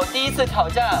一组第一次挑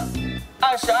战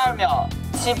，22秒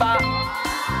78。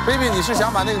baby， 你是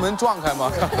想把那个门撞开吗？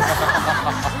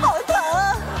好疼！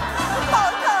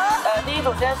第一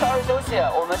组先稍事休息，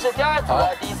我们是第2组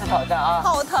的第一次挑战啊。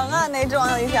好疼啊，那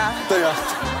撞一下。对呀。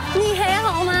你还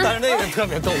好吗？但是那个特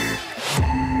别逗。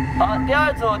好，第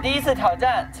2组第一次挑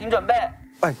战，请准备。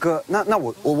哎哥，那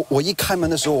我一开门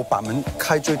的时候，我把门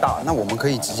开最大，那我们可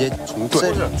以直接从这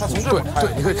里。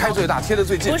对，你可以开最大，贴得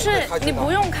最近。不是，你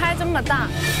不用开这么大。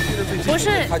不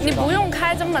是，你不用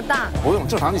开这么大。不用，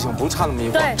正常就行，不差那么一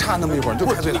会儿，差那么一会儿就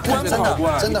开最大。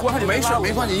真的，没事，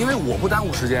没关系，因为我不耽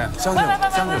误时间，相信我，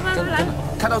真的，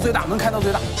开到最大，能开到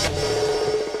最大。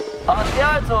好，第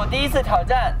2组第一次挑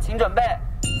战，请准备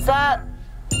，3、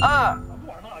2、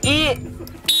1。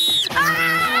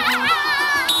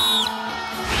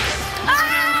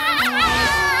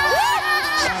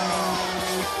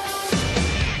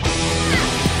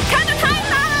看得太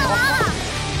大了！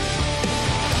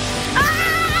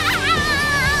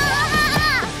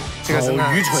这个真的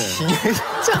好愚蠢，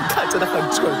这样看真的很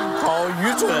蠢，好愚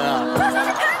蠢啊！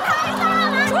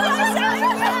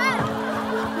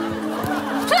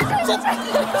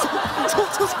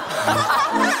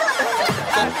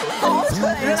走，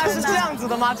原来是这样子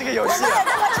的吗？吗？这个游戏？我们也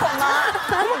这么蠢吗？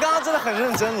我们刚刚真的很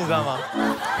认真，你知道吗？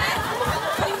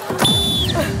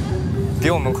比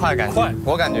我们快，快，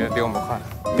我感觉比我们快，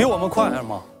比我们快是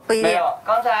吗？没有，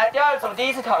刚才第2组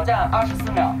第1次挑战24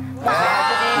秒，目前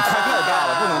是第1次。太大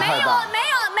了，不能太大。没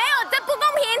有，这不公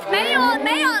平！没有，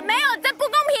这不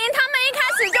公平！他们一开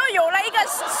始就有了一个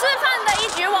示范的一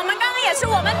局，我们刚刚也是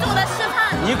我们组的示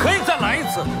范。你可以再来一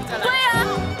次。对啊，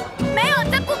没有，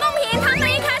这不公平！他们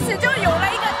一开始就有了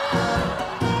一个。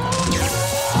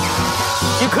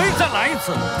你可以再来一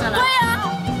次。对啊。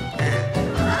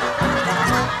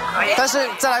但是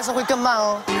再来一次会更慢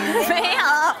哦。没有。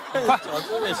快，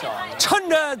趁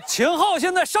着秦昊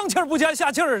现在上气儿不接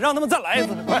下气儿，让他们再来一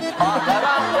次，快！好，来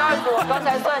吧，第2组，刚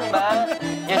才算你们，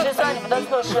也是算你们的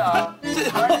测试啊。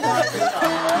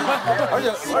而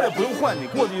且不用换，你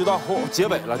过去就到结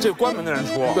尾了，这关门的人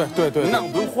出。对，你两个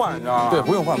不用换，你知道吗？对，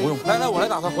不用换。来，我来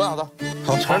打他，我打他。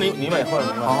好，陈你每换。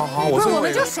好，不是，我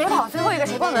们就谁跑最后一个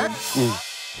谁关门。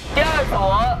第2组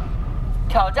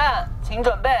挑战，请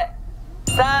准备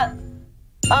，3、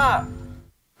2、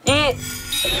1。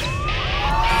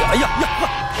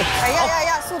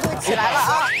速度起来了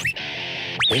啊！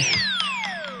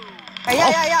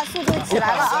速度起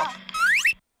来了啊！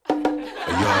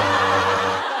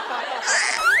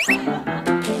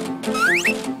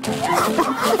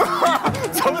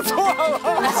怎么错了？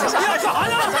干啥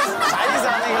呀？啥意思啊？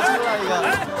那个出来一个，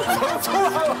怎么错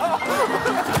了？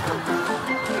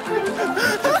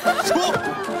出！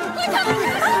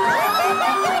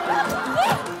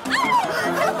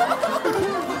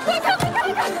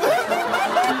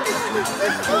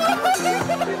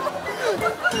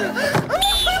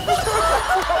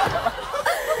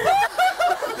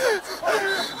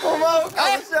我们好搞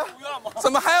笑，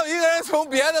怎么还有一个人从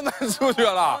别的门出去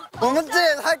了？我们这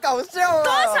也太搞笑了。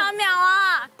多少秒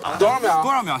啊？多少秒？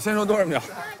多少秒？先说多少秒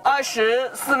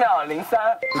24秒03。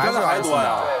比真的还多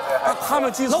呀？他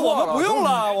们记错了。那我们不用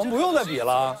了，我们不用再比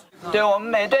了。对，我们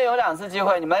每队有2次机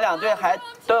会，你们2队还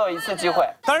都有1次机会。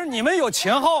但是你们有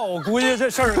秦昊，我估计这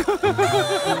事儿，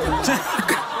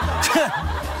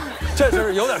这事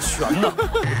儿有点悬呢，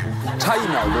差1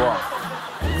秒多。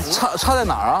差在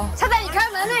哪儿啊？差在你开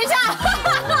门那一下。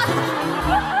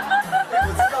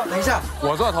等一下，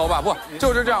我做头吧，不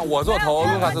就是这样？我做头，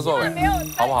卢卡斯做尾，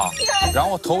好不好？然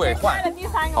后头尾换，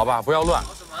好吧？不要乱。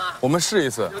我们试一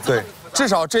次，对，至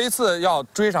少这一次要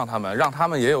追上他们，让他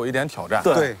们也有一点挑战，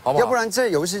对，好不好？要不然这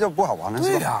游戏就不好玩了，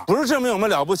对呀，不是证明我们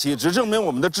了不起，只证明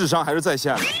我们的智商还是在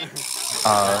线的。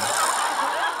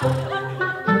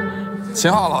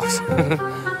秦昊老师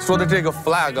说的这个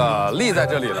flag 立在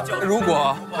这里了，如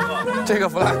果这个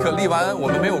flag 立完我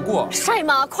们没有过，帅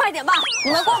吗？快点吧！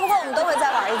你们过不过，我们都会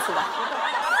再玩一次的。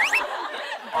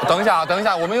等一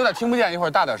下，我们有点听不见，一会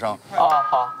儿大点声。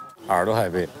好。耳朵还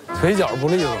背，腿脚不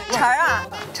利索。晨儿啊，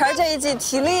晨儿这一季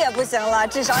体力也不行了，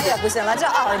智商也不行了，这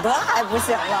耳朵还不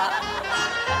行了。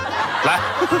来。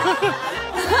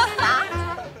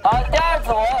好，第2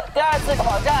组第2次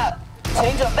挑战，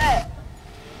请准备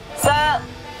，3、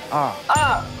2、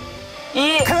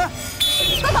1，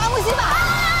快跑木西吧！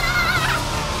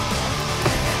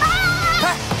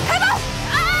开吧！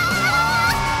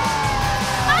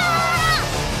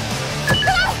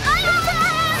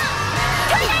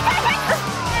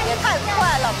也太快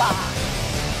了吧！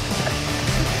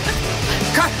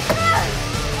开！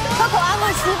快跑阿木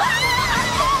西吧！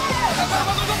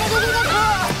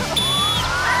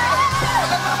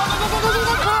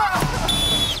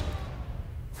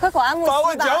快跑阿木西吧！把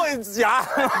我脚给夹，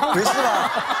没事吧？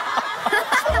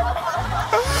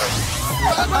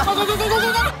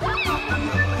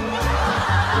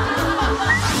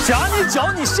夹你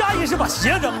脚，你下意识把鞋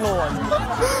扔了我。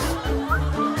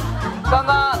刚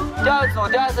刚第2组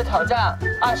第2次挑战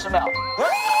20秒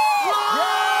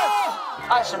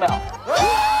，20秒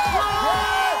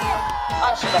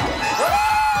，20秒。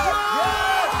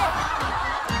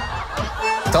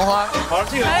等会儿，好，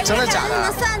这个真的假的？你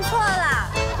们算错了。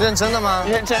认真的吗？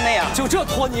认真的呀。就这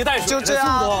拖泥带水，就这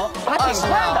样。他挺快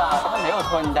的，他没有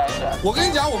拖泥带水。我跟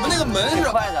你讲，我们那个门是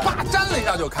叭粘了一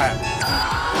下就开。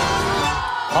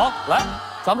好，来，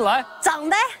咱们来，整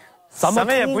呗。咱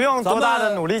们也不用多大的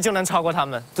努力就能超过他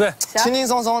们，对，轻轻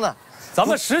松松的。咱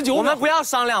们19秒，我们不要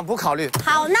商量，不考虑。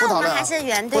好，那我们还是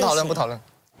原队。不讨论，不讨论。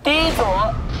第1组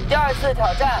第2次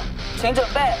挑战，请准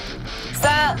备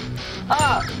，3、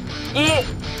2、1。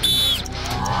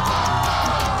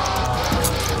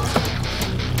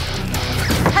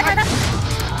开！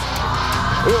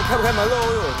哎呦，开不开门喽？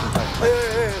哎，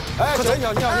快小心，你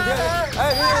别，哎，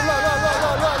乱，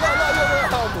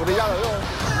堵着压了又。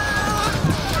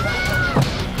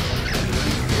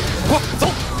过走，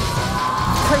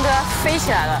坤哥飞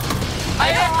起来了。哎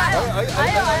呀！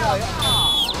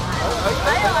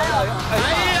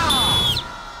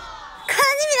可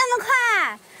你比他们快。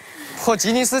破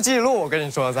吉尼斯纪录，我跟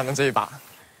你说，咱们这一把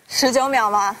19秒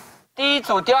吗？第一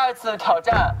组第二次挑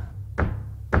战。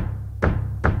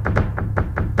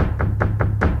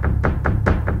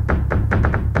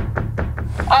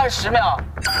20秒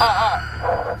，22。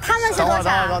他们是多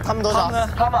少？他们多少？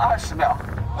他们20秒。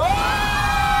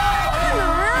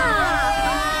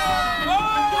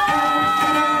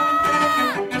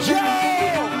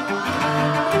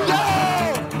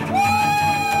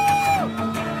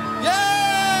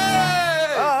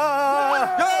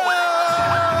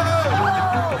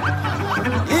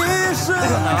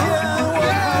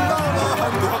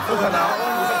干嘛？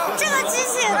这个机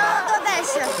器能多带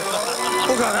是？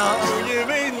不可能，因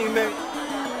为你没。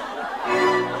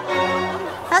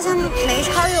要是没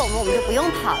超越我们就不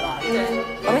用跑了。对，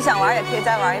我们想玩也可以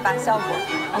再玩一把效果。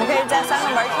我们可以在3个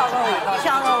门跳个舞，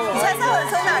跳个舞。你猜我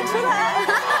从哪儿出来？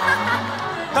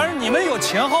但是你们有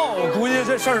前号，我估计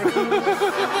这事儿，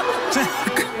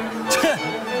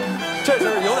这事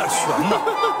儿有点悬呐。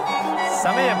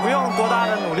咱们也不用多大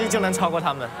的努力就能超过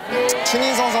他们，轻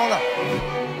轻松松的。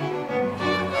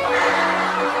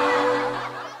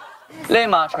累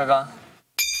吗，车哥？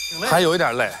还有一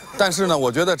点累，但是呢，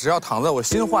我觉得只要躺在我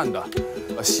新换的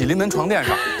洗临门床垫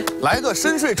上，来个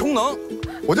深睡充能，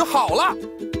我就好了。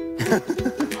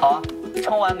好啊，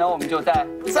充完能我们就再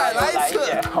来一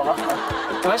遍，好吧？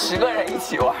我们10个人一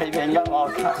起玩一遍，应该很好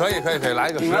看。可以，来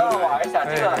一个。你们要玩一下，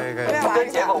这个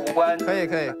跟结果无关。可以。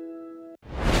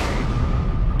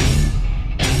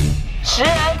10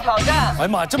人挑战。哎呀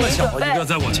妈，这么小一个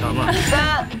在我前面。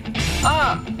3、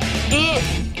2、1。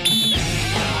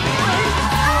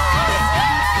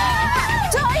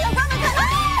最后一个关门，快！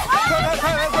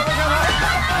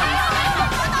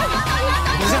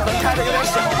你这门开的有点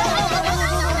小，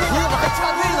你怎么还插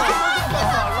队呢？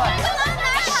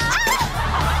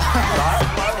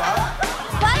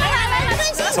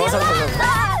走，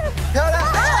漂亮，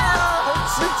好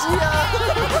刺激啊！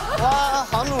哇，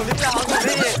好努力！哇，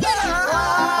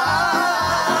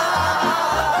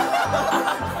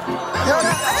漂亮，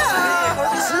好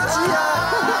刺激啊！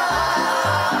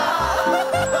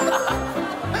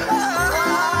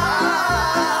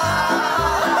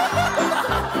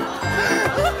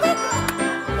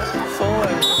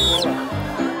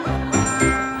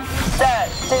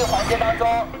当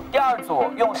中第2组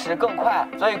用时更快，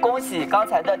所以恭喜刚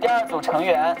才的第2组成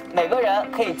员，每个人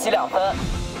可以积2分。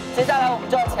接下来我们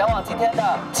就要前往今天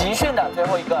的集训的最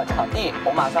后一个场地，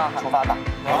我们马上出发吧。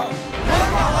好。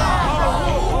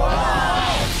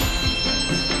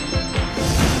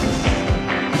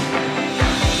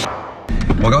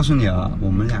我告诉你啊，我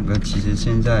们2个其实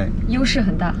现在优势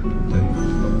很大。对。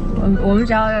我们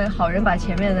只要好人把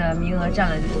前面的名额占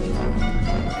了就行。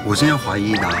我现在怀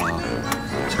疑的啊。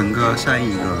陈哥下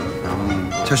一个，然后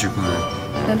跳许坤。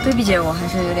但 baby 姐我还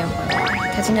是有点怀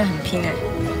疑，她今天很拼哎。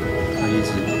她一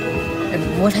直。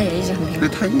不过她也一直很拼。对，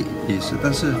她也是，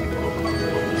但是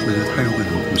我觉得她有可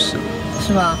能不是。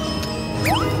是吧？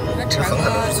那陈哥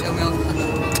有没有可能？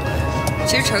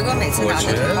其实陈哥每次拿的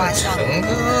图画像，陈哥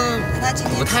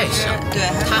不太像，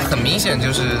对，他很明显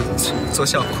就是做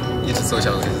效果，一直做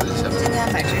效果，一直做效果。今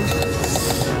天蛮真实的。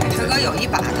陈哥有一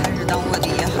把他是当卧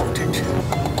底也好真实。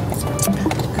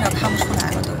有点看不出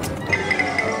来了都。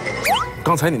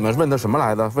刚才你们问的什么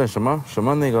来的？问什么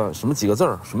那个什么几个字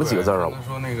儿？什么几个字儿啊？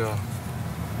说那个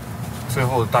最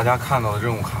后大家看到的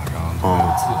任务卡上都有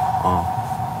字啊，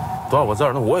多少个字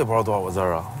儿？那我也不知道多少个字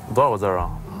儿啊，多少个字儿啊？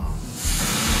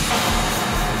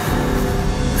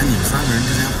哎，你们3个人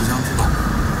之间互相知道吗？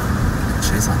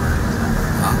谁3个人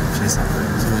啊？谁3个人？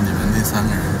就是你们那3个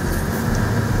人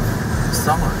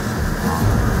，3个人啊。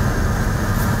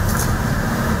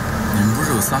你们不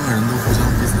是有3个人都互相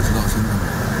彼此知道身份吗？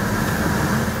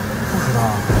不知道，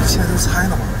现在就猜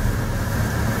呢嘛。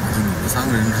就你们3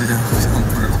个人之间互相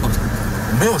不知道身份，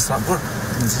没有3，不是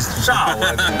你炸我！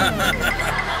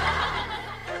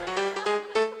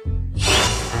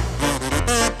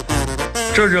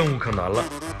这任务可难了，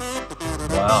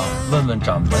我呀问问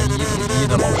掌门101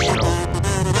的老师啊。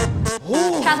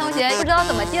沙同学不知道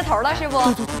怎么接头了是不？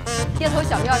接头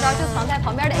小妙招就藏在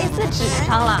旁边的 A4 纸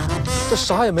上了。这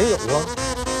啥也没有啊！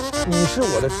你是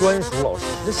我的专属老师，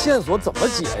这线索怎么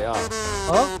解呀？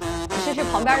啊！试试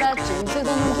旁边的纸，你最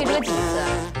多能对折几次？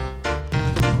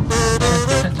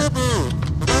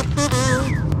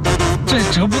这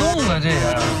折不动啊，这也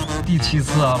第7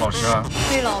次啊，老师。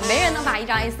对喽，没人能把一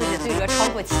张 A4 纸对折超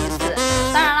过7次。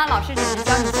当然了，老师只是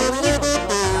教你其中1种接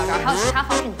头小妙招，还有其他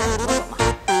方式你再琢磨琢磨。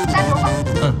加油吧！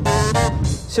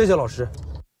谢谢老师。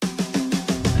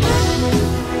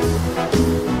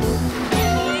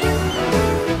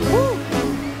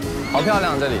好漂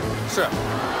亮，这里是。在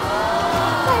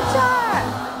这儿。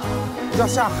要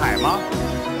下海吗？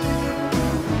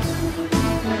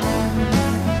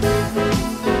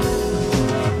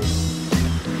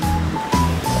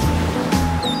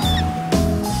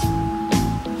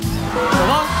走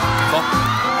吧，走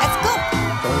 ，Let's go。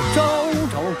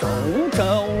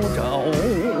走。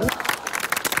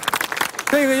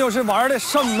这个又是玩的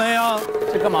什么呀？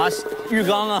这干嘛？浴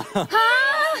缸啊？啊？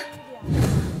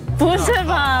不是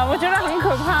吧？我觉得很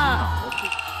可怕。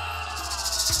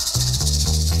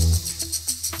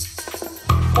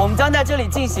我们将在这里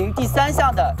进行第3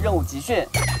项的任务集训。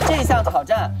这一项挑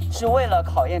战是为了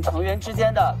考验成员之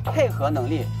间的配合能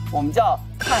力，我们叫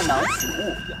探囊取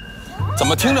物。怎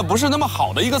么听着不是那么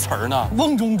好的一个词儿呢？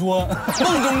瓮中捉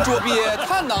鳖，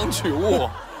探囊取物。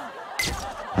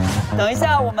等一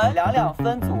下，我们2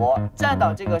分组，站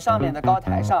到这个上面的高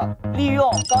台上，利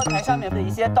用高台上面的一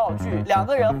些道具，2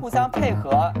个人互相配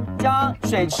合，将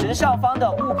水池上方的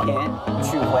物品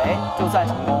取回，就算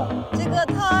成功。这个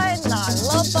太难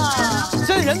了吧？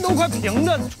这人都快平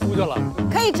着出去了。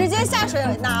可以直接下水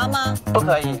拿吗？不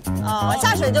可以。哦，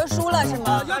下水就输了是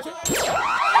吗？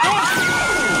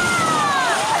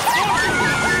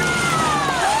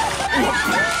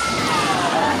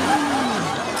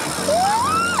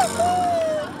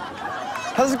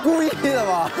他是故意的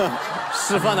吧？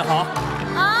示范的好。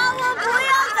啊！我不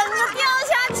要整个掉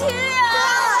下去啊！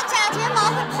假睫毛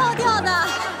会泡掉的。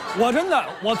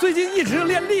我最近一直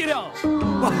练力量，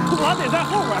我得在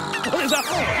后边，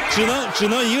只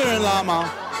能一个人拉吗？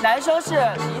男生是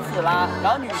彼此拉，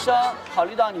然后女生考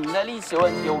虑到你们的力气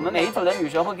问题，我们每一组的女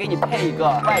生会给你配一个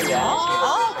外援。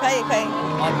哦，可以。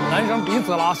啊，男生彼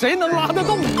此拉，谁能拉得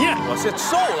动你？我是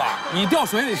瘦了，你掉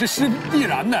水里是必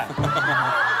然的。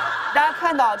大家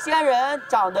看到仙人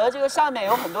掌的这个上面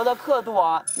有很多的刻度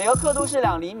啊，每个刻度是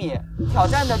2厘米，挑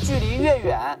战的距离越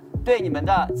远，对你们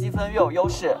的积分越有优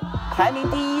势。排名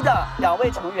第1的2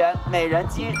位成员，每人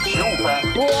积15分。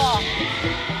哇，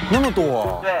那么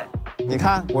多！对，你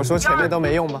看我说前面都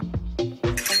没用吗？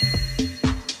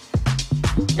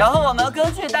然后我们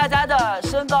根据大家的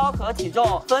身高和体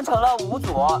重分成了5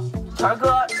组，晨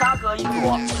哥、沙哥一组。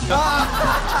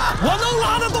我能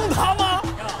拉得动他吗？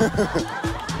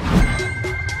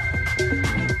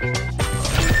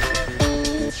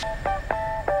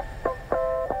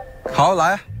好，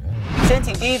来。先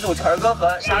请第1组晨哥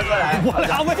和沙哥来。我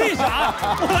俩为啥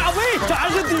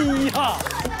是第1呀？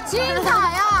精彩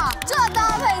啊！这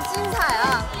搭配精彩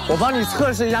啊！我帮你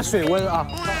测试一下水温啊。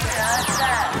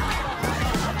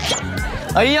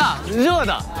哎呀，热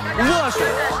水。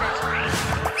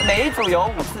每一组有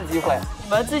5次机会，你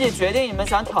们自己决定你们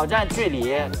想挑战距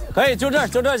离。可以，就这儿。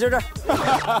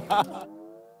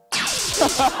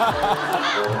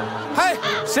嘿，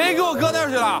谁给我搁那儿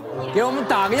去了？给我们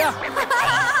打个样。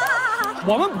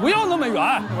我们不要那么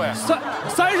远，对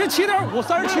，37.5，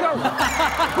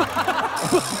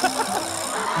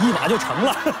一把就成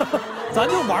了，咱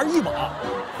就玩一把。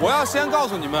我要先告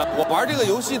诉你们，我玩这个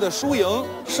游戏的输赢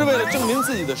是为了证明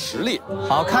自己的实力。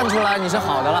好，看出来你是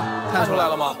好的了，看出来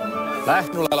了吗？来，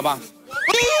出来了吧？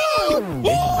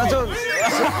那就。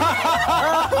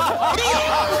拉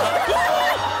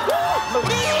我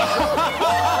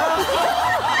一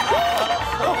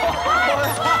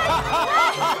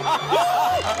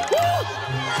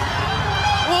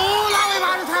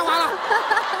把，这太滑了！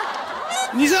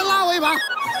你先拉我一把。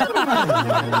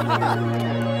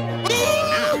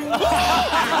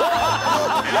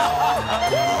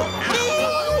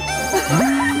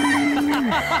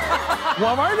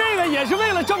我玩这个也是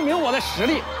为了证明我的实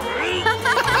力。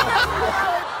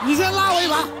你先拉我一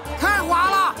把，太滑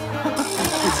了。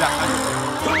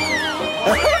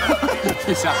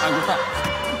地下寒怪。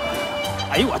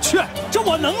哎呦我去，这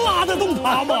我能拉得动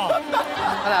他吗？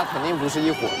他俩肯定不是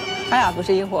一伙的。他俩不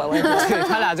是一伙，我也觉得。对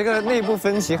他俩这个内部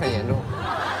分歧很严重。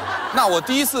那我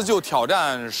第1次就挑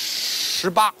战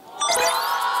18。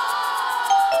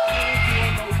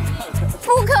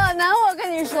不可能，我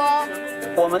跟你说。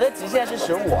我们的极限是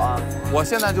15啊。我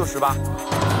现在就18。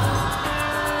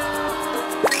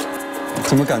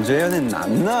怎么感觉有点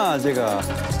难呢？这个。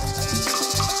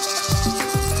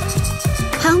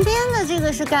旁边的这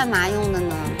个是干嘛用的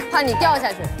呢？怕你掉下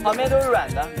去。旁边都是软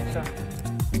的，没事。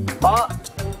好，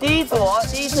第1组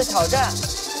第1次挑战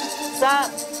，3、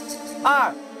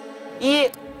2、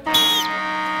1，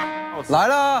来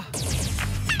了！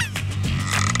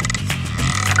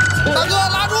大哥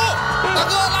拉住！大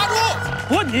哥拉住！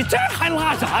不，你这还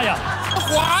拉啥呀？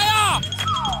滑呀！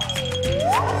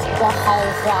哇，好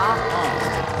滑！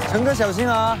陈哥小心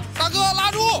啊！大哥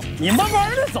拉住！你慢慢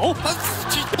的走，他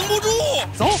撑不住。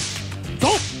走，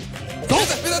走，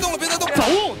别再动了，别再动了，走，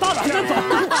大胆的走。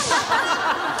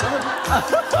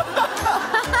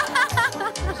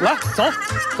来，走，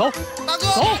走，大哥，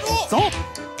走，走，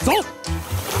走，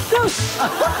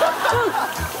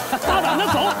大胆的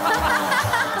走，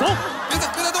走，别再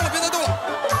动了，别再动了。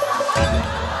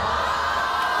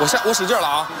我使劲了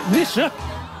啊！你使。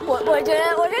我觉得是，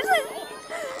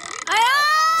哎呀，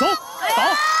走，倒，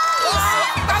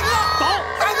大哥，倒，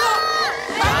大哥，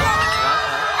大哥，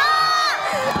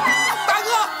大哥，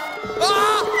啊，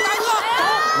大哥，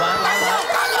完，大哥，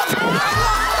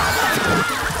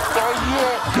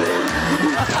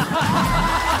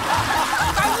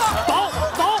倒，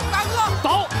倒，大哥，倒，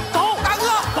倒，大哥，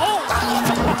倒。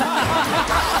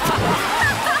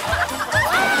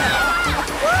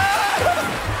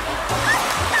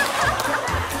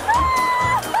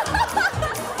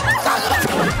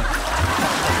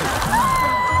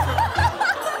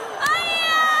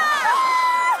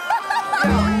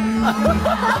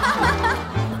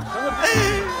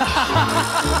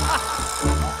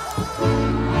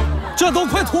这都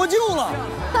快脱臼了。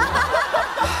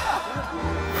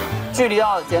距离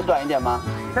要剪短一点吗？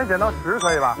先剪到10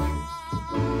可以吧？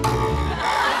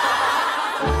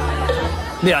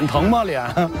脸疼吗？脸？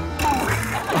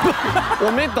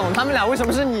我没懂他们俩为什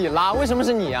么是你拉，为什么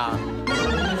是你啊？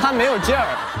他没有劲儿。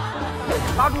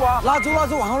拉住啊！拉住，拉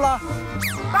住，往后拉。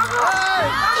大哥，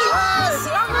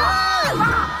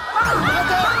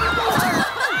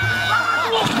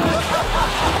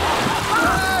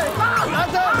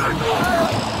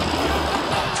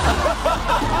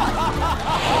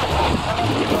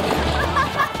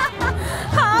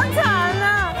好惨呐！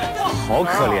好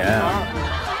可怜啊！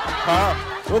啊，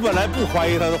我本来不怀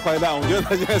疑他的坏蛋，我觉得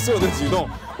他现在所有的举动，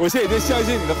我现在已经相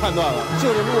信你的判断了，就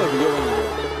是落底问题。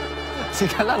你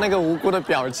看他那个无辜的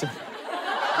表情。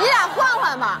你俩换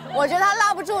换吧，我觉得他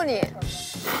拉不住你。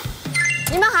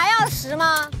你们还要10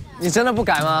吗？你真的不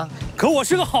改吗？可我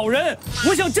是个好人，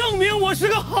我想证明我是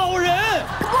个好人。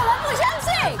我们不相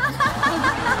信。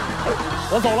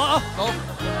我走了啊！走。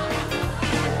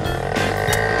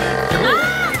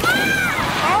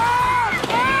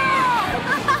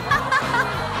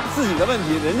自己的问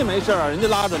题，人家没事儿，人家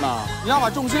拉着呢。你要把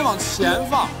重心往前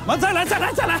放。完，再来，再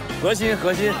来，再来。核心，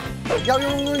核心，要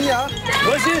用力啊！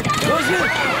核心，核心，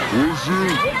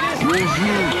核心，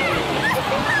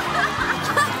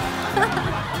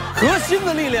核心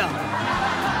的力量，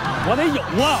我得有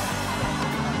啊！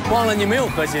忘了你没有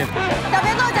核心。脚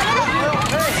别动，脚别动。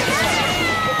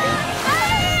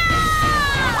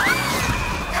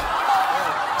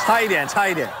差一点，差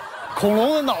一点，恐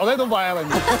龙的脑袋都歪了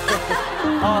你。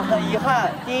啊，很遗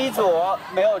憾，第一组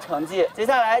没有成绩。接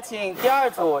下来请第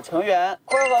2组成员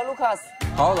坤和 Lucas。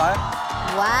好，来。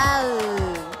哇哦！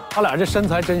他俩这身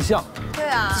材真像。对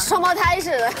啊，双胞胎似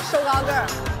的，瘦高个儿。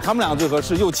他们俩最合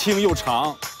适，又轻又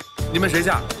长。你们谁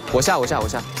下？我下，我下，我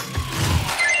下。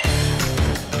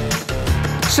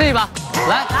试一把，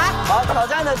来。好，挑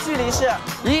战的距离是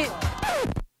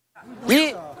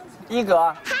一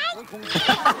格。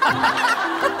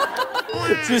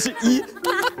这是1，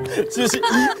这是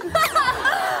1。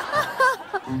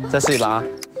再试一把啊！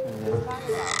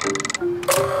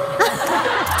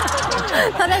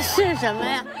他在试什么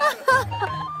呀？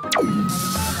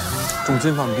重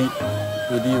心放低，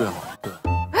越低越好。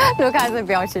卢卡斯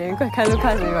表情，快看卢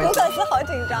卡斯表情。卢卡斯好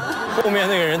紧张。后面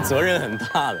那个人责任很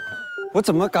大的。我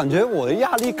怎么感觉我的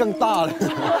压力更大了？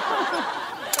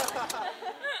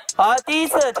好，第一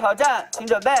次挑战，请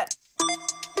准备。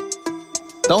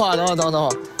等会儿，等会儿，等会儿，等会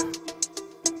儿。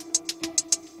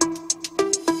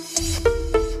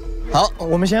好，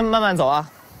我们先慢慢走啊。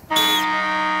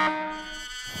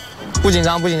不紧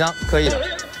张，不紧张，可以的。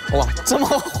哇，这么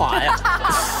滑呀！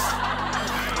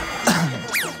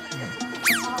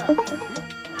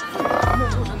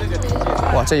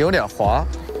哇，这有点滑。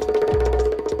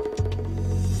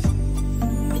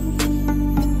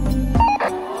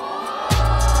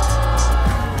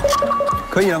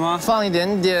可以了吗？放一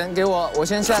点点给我，我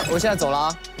现在走了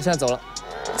啊！我现在走了，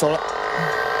走了。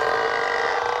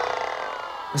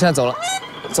我现在走了，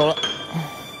走了。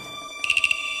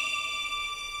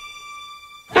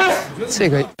这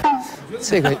个，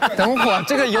等会儿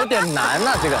这个有点难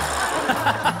呐，这个。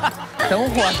等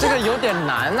会儿这个有点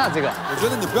难呐，这个。我觉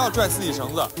得你不要拽自己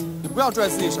绳子，你不要拽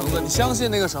自己绳子，你相信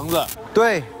那个绳子。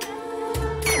对。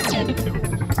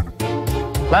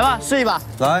来吧，试一把。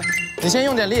来，你先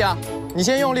用点力啊，你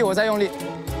先用力，我再用力。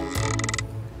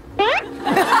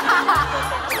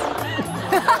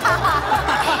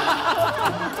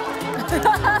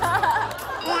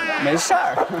没事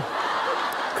儿，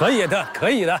可以的，可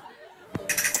以的。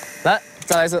来，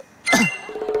再来一次。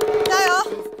加油！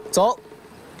走。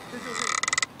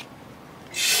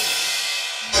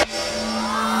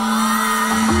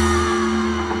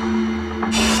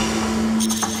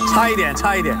差一点，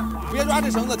差一点。别抓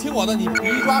这绳子，听我的，你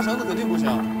一抓绳子肯定不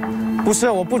行。不是，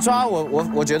我不抓，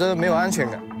我觉得没有安全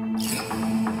感。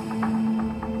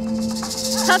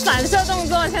他反射动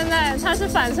作，现在他是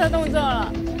反射动作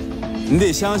了。你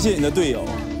得相信你的队友，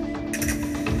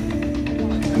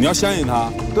你要相信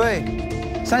他。对，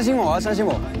相信我，相信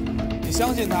我。你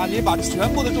相信他，你把全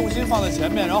部的重心放在前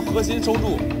面，然后核心收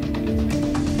住。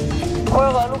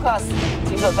坤和 Lucas，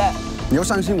 请准备。你要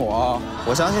相信我啊！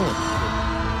我相信你。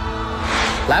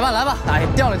来吧，来吧，哎，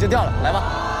掉了就掉了，来吧，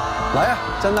来呀，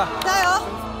真的，加油，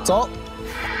走。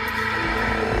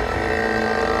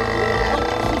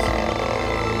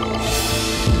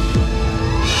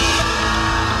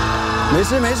没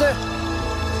事没事，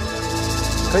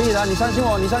可以的，你相信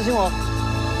我，你相信我。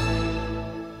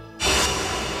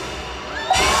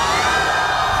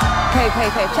可以可以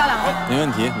可以，漂亮。没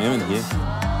问题没问题。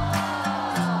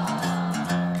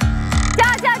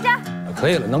加加加！可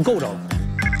以了，能够着了。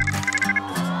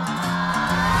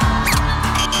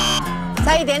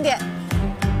再一点点。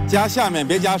加下面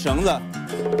别加绳子。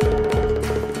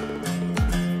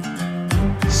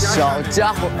小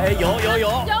家伙，哎，有。有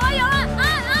了，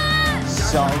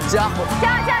小家伙，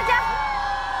加！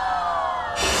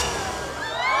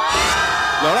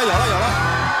有了。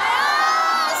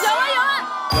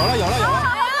有了！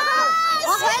我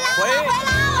回来，我回来，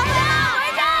回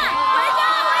家！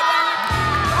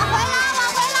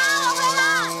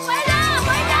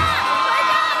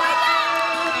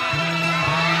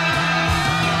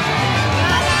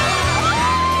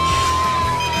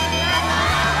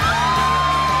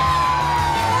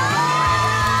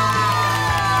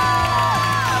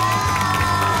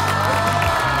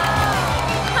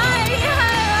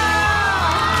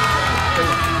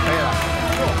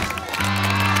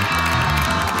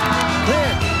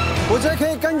我觉得可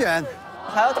以更远。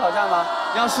还要挑战吗？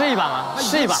要试一把吗？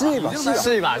试一把，试一把，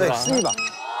试一把，对，试一把。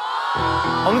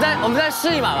我们再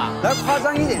试一把吧。来夸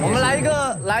张一点。我们来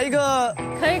一个，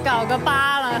可以搞个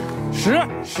8了。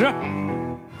10，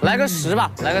来个10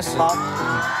吧，来个10。好。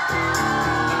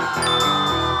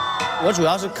我主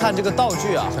要是看这个道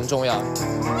具啊，很重要。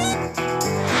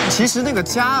其实那个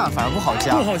夹啊，反而不好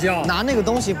夹。不好夹。拿那个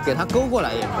东西给它勾过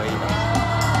来也可以的。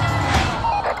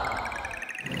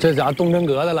这家伙动真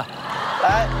格的了。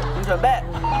来，请准备。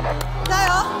加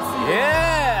油！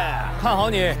耶，看好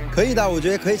你。可以的，我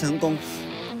觉得可以成功。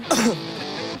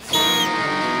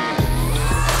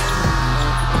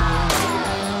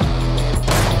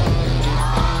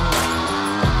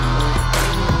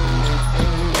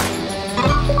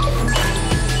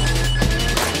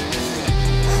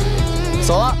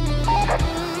走啊！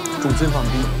重心放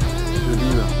低，这是第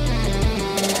一个。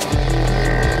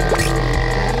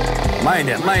慢一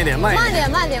点。慢点。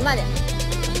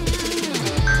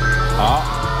好，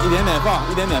一点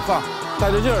点放，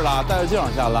带着劲儿拉，带着劲儿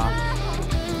往下拉。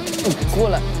过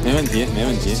来。没问题。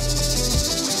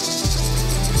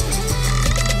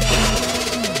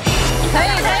可以，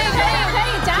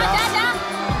夹！漂亮！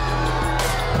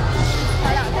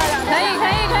可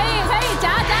以，夹！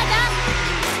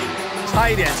差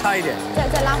一点。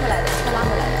再拉回来的。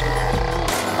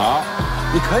好，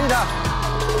你可以的。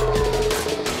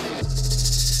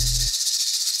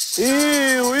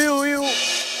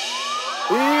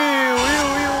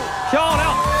漂亮！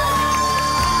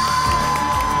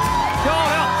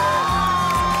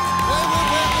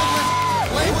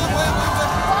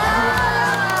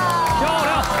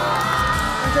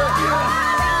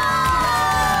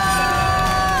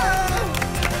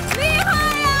厉害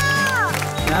呀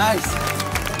 ！Nice。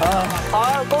好，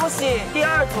恭喜第2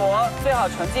组最好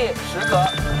成绩10格。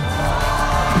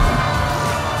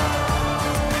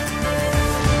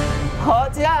好，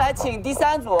接下来请第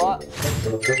3组。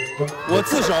我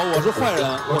自首，我是坏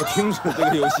人，我停止这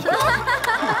个游戏。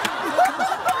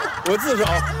我自首。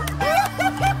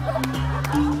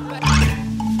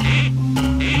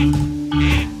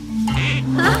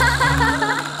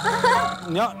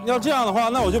你要这样的话，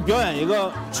那我就表演一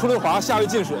个出溜滑下去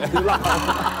进水。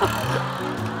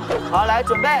好，来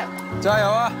准备，加油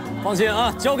啊！放心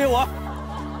啊，交给我。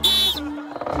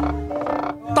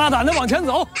大胆的往前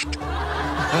走。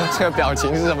这个表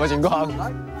情是什么情况？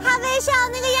他微笑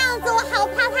那个样子，我好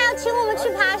怕他要请我们去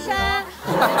爬山。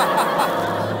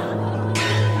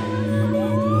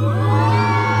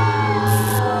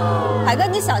海哥，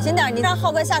你小心点，你让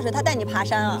浩哥下水，他带你爬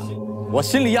山啊。我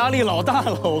心理压力老大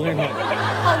了，我跟你说。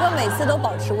浩哥每次都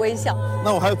保持微笑。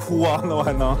那我还哭啊？那我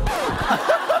还能？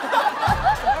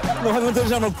那我还能在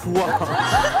上面哭啊？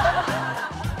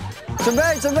准备，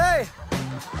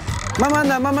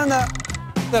慢慢的，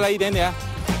再来一点点。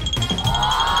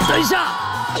等一下，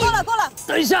过了，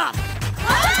等一下，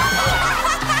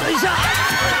等一下。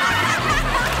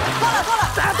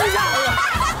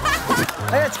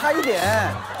哎呀，差一点，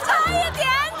差一点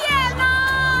点呢。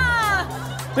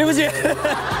对不起。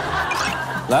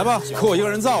来吧，扣我一个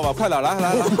人造吧，快点，来。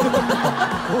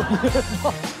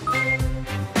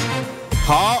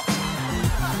好，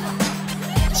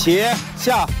起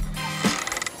下。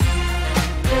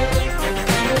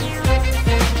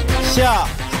 下，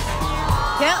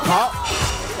停，好，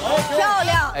漂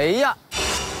亮。哎呀，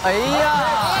哎呀，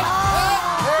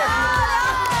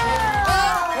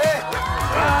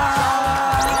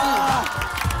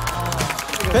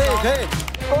可以。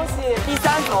恭喜第3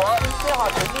组，最好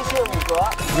成绩是5格。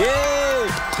耶，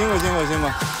辛苦。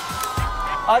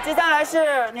好，接下来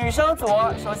是女生组，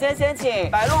首先先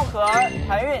请白鹿和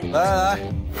含韵。来。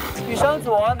女生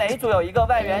组每一组有一个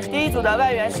外援，第一组的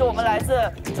外援是我们来自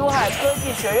珠海科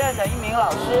技学院的一名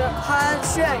老师潘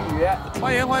炫宇，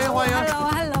欢迎。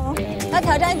Hello。要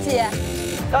挑战几？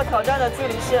要挑战的距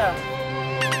离是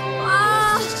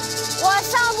啊，我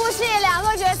上部戏2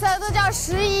个角色都叫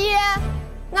11，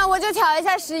那我就挑一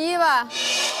下11吧。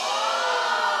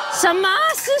什么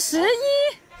是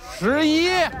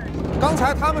11？11，刚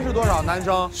才他们是多少？男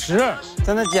生10，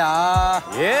真的假？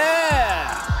耶！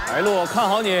白鹿，我看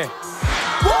好你。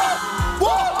哇，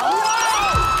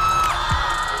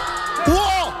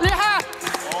厉害！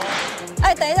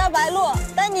哎，等一下，白鹿，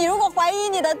但你如果怀疑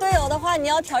你的队友的话，你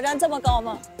要挑战这么高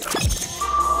吗？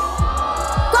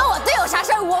关我队友啥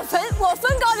事儿？我分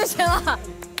高就行了。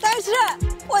但是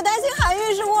我担心韩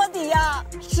愈是卧底呀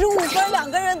，15分，2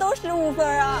个人都15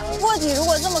分啊。卧底如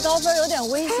果这么高分，有点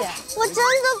危险。我真的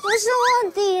不是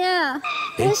卧底，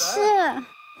不是。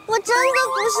我真的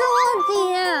不是卧底，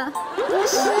不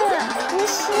是。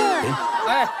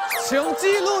哎，请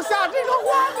记录下这个画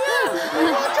面。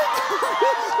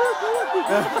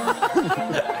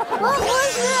我不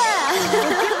是。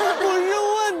不是卧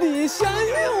底，相信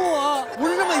我，不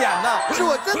是这么演的，是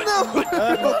我真的不是这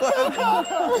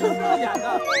么演的。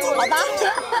好吧，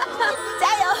加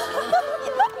油！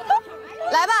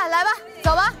来吧，走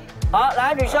吧。好，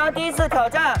来，女生第一次挑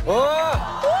战。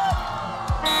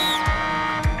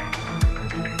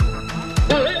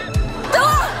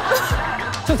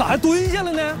这咋还蹲下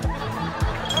了呢？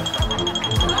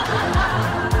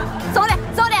松点，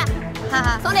哈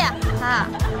哈，松点，哈哈，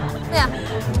对呀，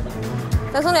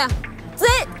再松点，自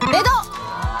己别动，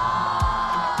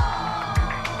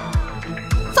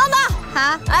放吧，好，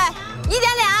哎，1.2，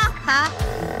好，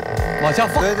往下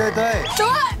放。对。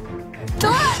对，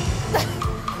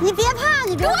你别怕，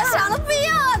跟我想的不一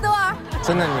样啊，多儿。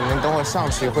真的，你们等会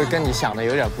上去会跟你想的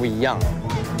有点不一样。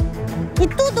你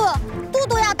肚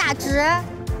肚要打直。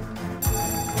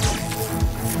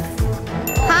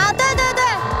好，对，你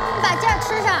把劲儿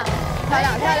吃上，漂亮。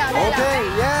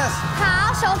OK，yes。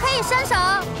好，手可以伸手，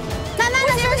慢慢的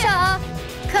伸手，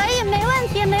可以，没问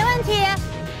题。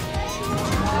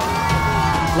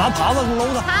拿耙子搂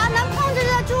着。好，能控制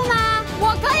得住吗？我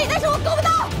可以，但是我够不到。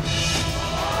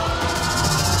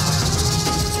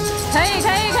可以。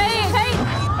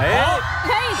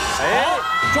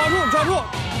抓住。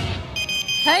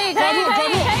可以。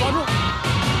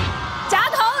夹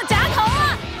头啊！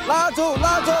拉住。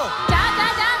夹。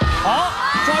好，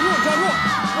抓住。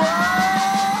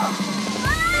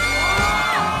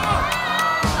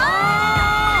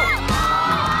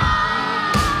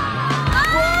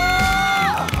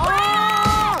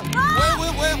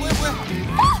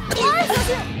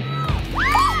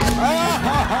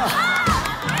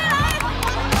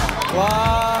哇！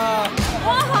我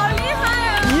好厉害呀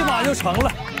！1把就成了，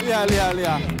厉害！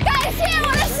感谢我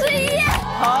的11。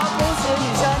好，恭喜女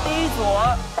生第一组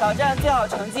挑战最好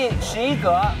成绩11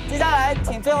格。接下来，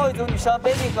请最后一组女生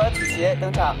baby 和子琪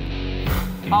登场。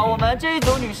好，我们这一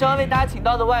组女生为大家请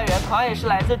到的外援，同样也是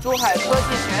来自珠海科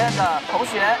技学院的同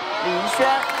学李怡轩，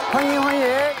欢迎！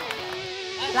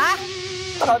来，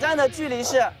挑战的距离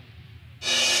是。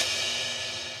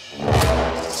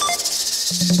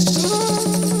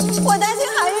我担心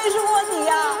韩愈是卧底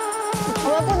呀，我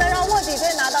们不能让卧底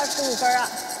队拿到15分啊。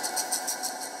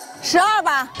12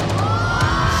吧。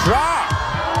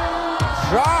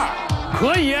12，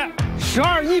可以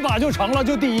，12 1把就成了，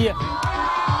就第1。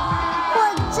我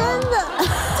真的，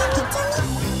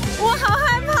我好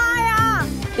害怕呀！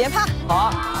别怕，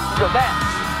好，准备，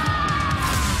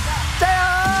加油！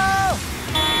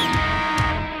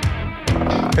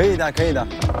可以的，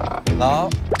好，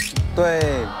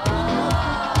对。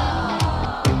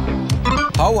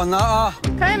好，稳了啊！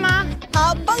可以吗？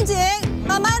好，绷紧，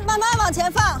慢慢往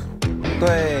前放。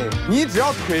对，你只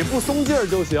要腿不松劲儿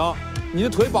就行，你的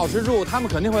腿保持住，他们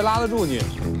肯定会拉得住你。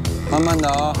慢慢的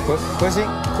啊，核心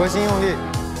用力。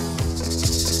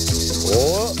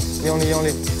用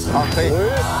力，好，可以。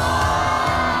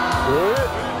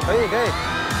可以，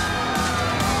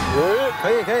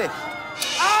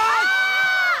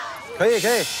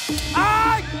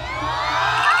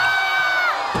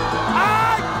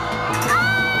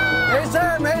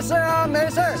没事啊，没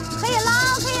事。可以捞，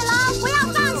不要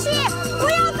放弃，不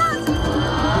要放弃。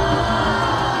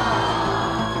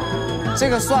这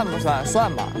个算不算？算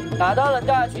吧。拿到了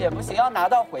掉下去也不行，要拿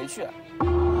到回去。来，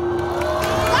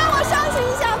我上去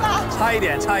一下吧。差一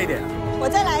点。我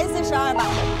再来一次12吧。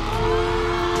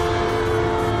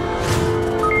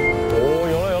哦，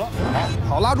有了。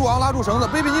好，拉住绳子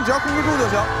 ，baby 你只要控制住就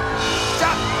行。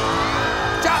加。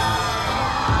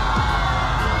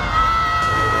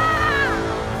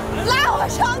来，我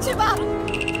上去吧。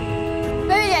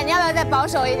baby 姐，你要不要再保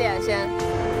守一点先？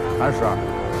还是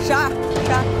12。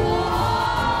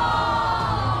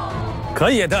可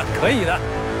以的。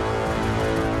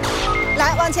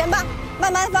来，往前吧，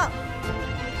慢慢放。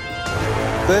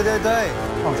对，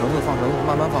放绳子，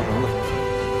慢慢放绳子。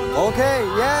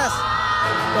 OK，yes。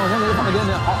再往前给他放一点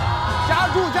点，好。加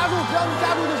住，只要你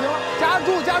加住就行了。加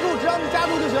住，只要你加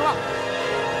住就行了。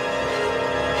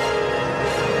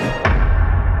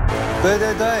对，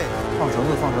放绳子，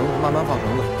慢慢放绳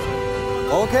子。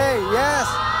 OK，yes。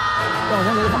再往前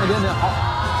给他放一点点，好。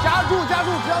加住，只要你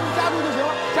加住就行了。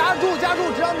加住，只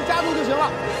要你加住就行了。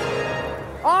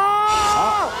好。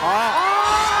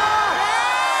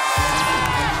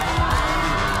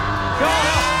漂亮！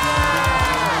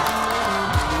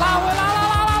拉回来！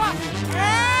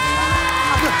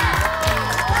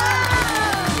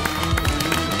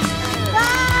哇，好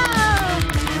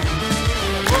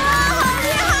厉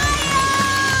害呀！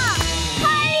太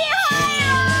厉害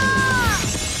了！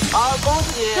好，恭喜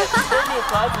baby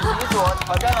和子琪组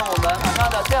挑战了我们马上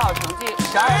的最好成绩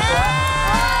12盒。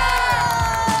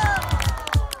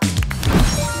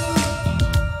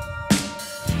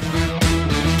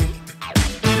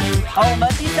 好，我们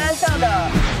第3项的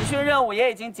集训任务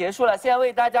也已经结束了，现在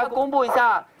为大家公布一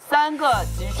下3个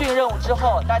集训任务之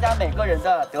后大家每个人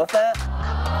的得分。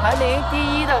排名第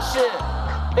1的是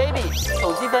baby，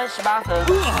 总积分18分。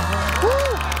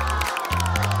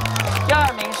第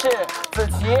2名是子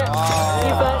琪，1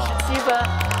分17分，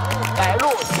白鹿1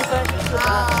分14分。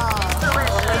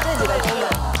这几个都有。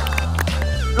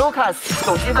 Lucas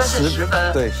总积分是10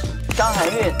分，对，张含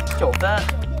韵9分，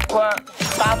坤儿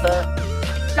8分。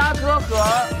 沙哥和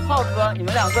浩哥，你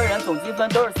们2个人总积分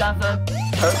都是3分，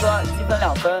陈哥积分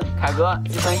2分，凯哥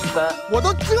积分1分。我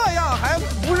都这样，还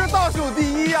不是倒数第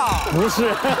1呀？不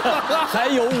是，还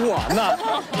有我呢。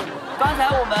刚才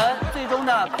我们最终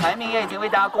的排名也已经为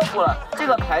大家公布了，这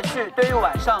个排序对于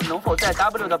晚上能否在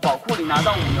W 的宝库里拿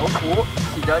到5牛图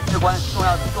起着至关重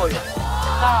要的作用。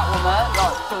那我们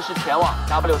要正式前往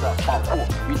W 的宝库，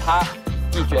与他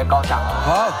一决高下。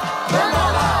好。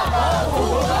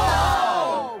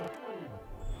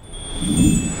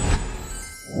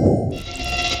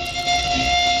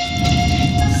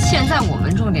 现在我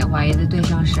们重点怀疑的对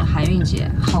象是含韵姐、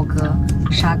浩哥、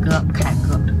沙哥、凯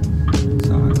哥。沙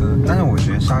哥，但是我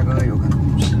觉得沙哥有可能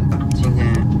不是，今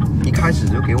天一开始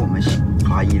就给我们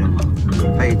怀疑了嘛，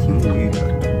他也挺无语的。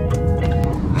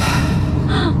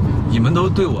你们都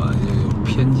对我有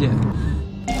偏见。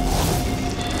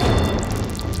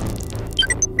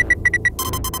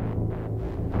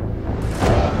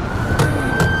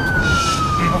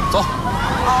 走。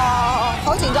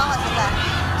好紧张啊！现在。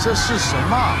这是什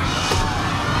么？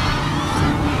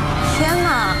天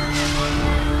哪！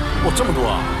哇，这么多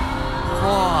啊！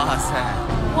哇塞！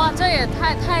哇，这也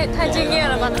太敬业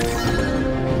了吧！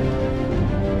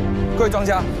各位庄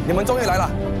家，你们终于来了，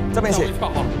这边请。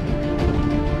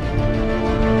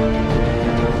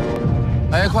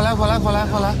哎，快来！哇！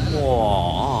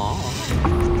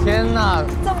天哪！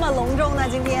这么隆重呢，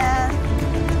今天。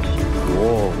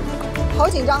哦。 好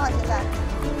紧张啊！现在，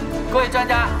各位专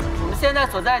家，我们现在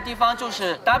所在的地方就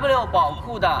是 W 宝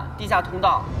库的地下通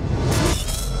道。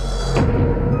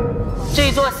这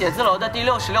一座写字楼的第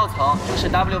66层就是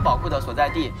W 宝库的所在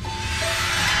地。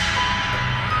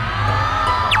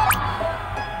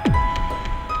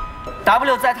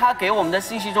W 在他给我们的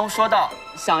信息中说到，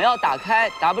想要打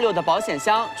开 W 的保险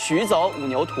箱取走5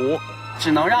牛图，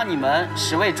只能让你们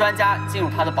10位专家进入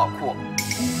他的宝库。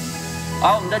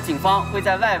 而我们的警方会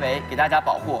在外围给大家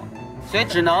保护，所以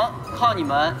只能靠你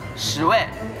们10位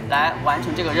来完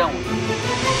成这个任务。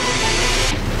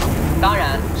当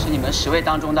然是你们10位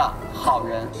当中的好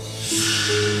人，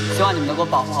希望你们能够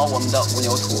保护好我们的5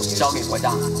牛图，交给国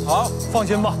家。好，放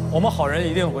心吧，我们好人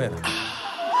一定会的。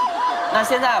那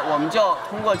现在我们就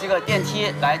通过这个电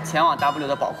梯来前往 W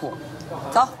的宝库。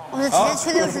走，我们就直接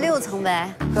去66层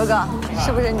呗。哥哥，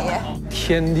是不是你？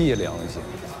天地良心。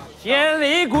天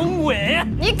雷滚滚。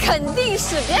你肯定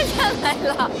是，别再来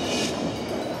了。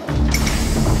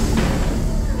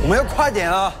我们要快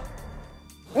点啊！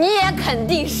你也肯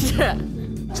定是。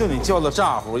就你叫的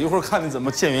咋呼，一会儿看你怎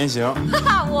么现原形。哈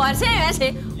哈，我现原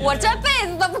形，我这辈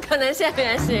子都不可能现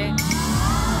原形。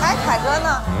哎，凯哥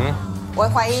呢？我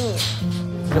怀疑你。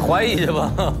你怀疑去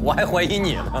吧，我还怀疑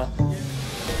你呢。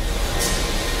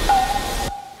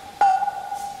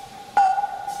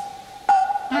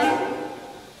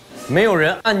没有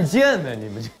人按键呢，你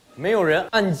们这没有人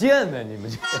按键呢，你们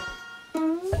这。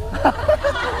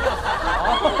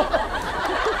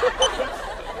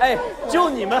哎，就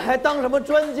你们还当什么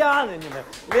专家呢？你们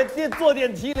连坐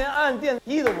电梯，连按电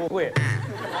梯都不会。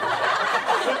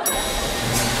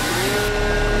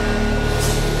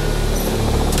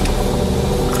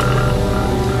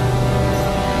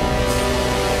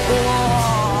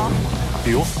哇！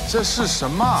哎呦，这是什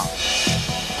么？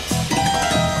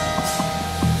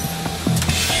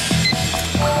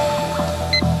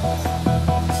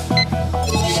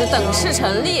是等式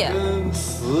成立。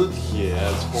磁铁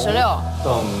16。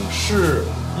等式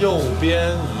右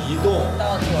边移动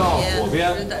到左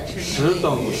边，使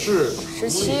等式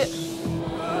17。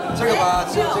这个吧，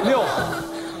这个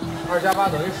6，2加8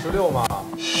等于16嘛。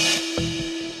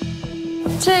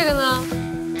这个呢？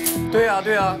对呀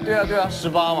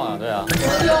，18嘛，对呀。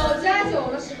9加9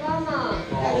了18嘛，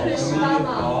还是18嘛。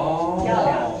漂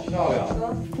亮。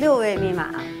6位密码。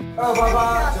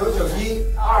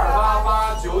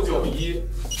2889912889991。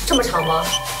这么长吗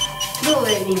？6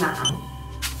位密码。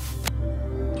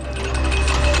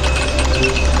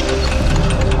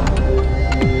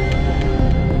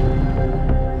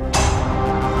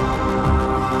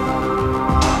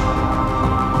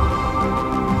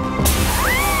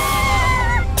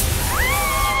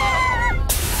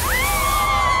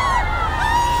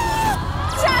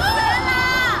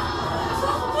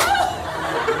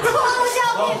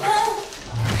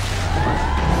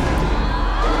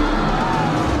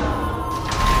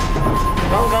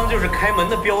刚刚就是开门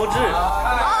的标志，你们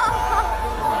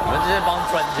这帮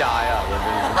专家呀，我真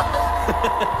是。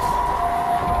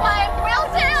哎，不要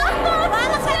这样！来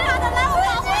了，来了，来，我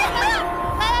保护你们！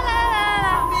来！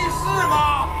密室吗？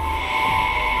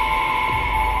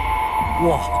哇，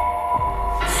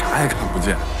啥也看不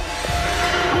见。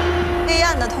黑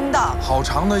暗的通道，好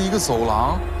长的一个走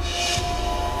廊。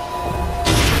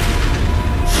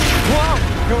哇，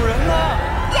有人呢！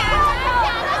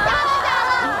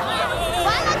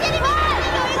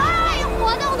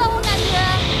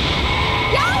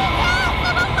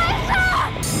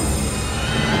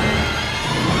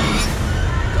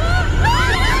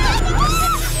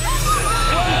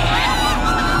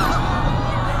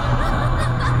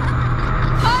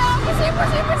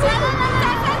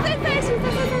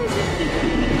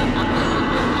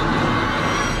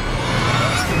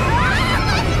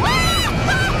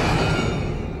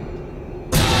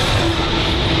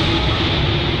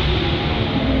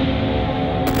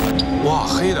哇，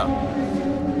黑的！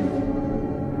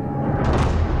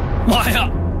妈呀！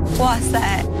哇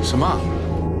塞！什么？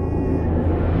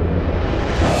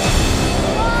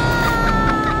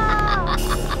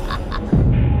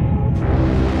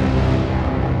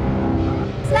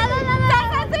来，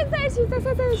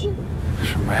在一起！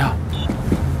什么呀？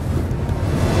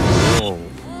哦。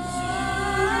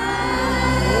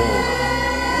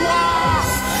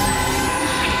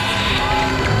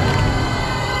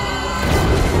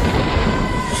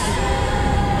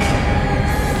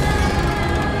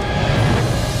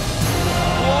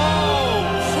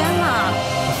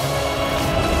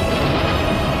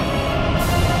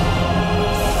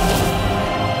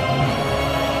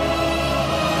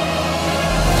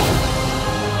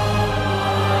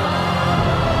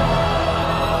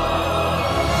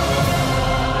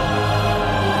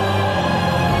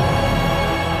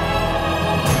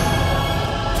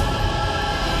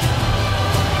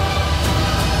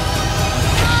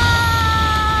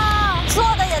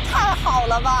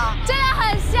这个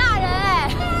很吓人哎！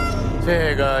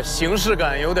这个形式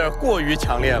感有点过于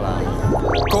强烈了。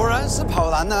果然是跑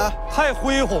男呢，太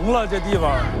恢宏了，这地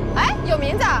方。哎，有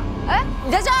名字！哎，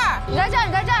你在这儿，你在这儿。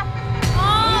哦，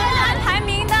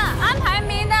安排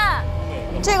名的。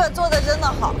这个做的真的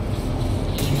好。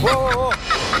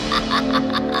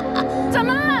怎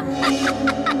么了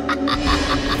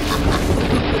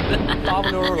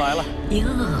？W 来了。哟，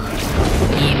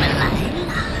你们来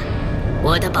了，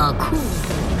我的宝库。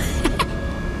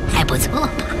还不错吧？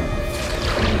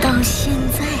到现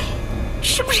在，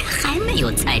是不是还没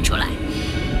有猜出来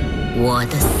我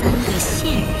的3个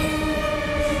线人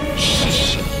是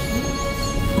谁？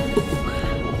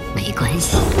没关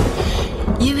系，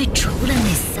因为除了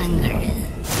那3个人，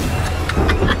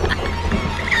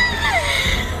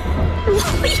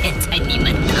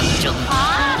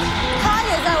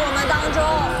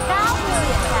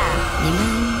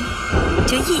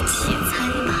一起猜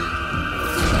吧。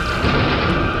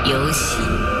游戏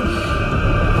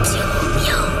就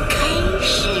要开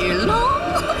始喽！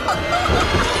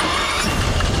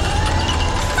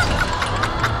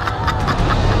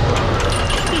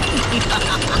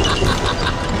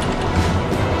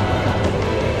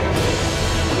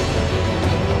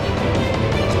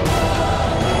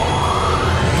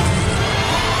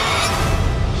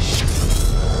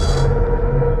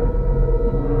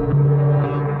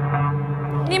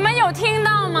你们有听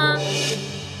到吗？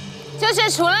就是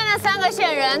除了那3个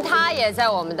线人，他也在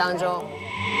我们当中。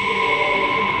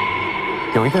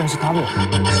有一个人是他们，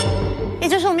也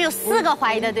就是我们有4个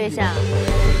怀疑的对象。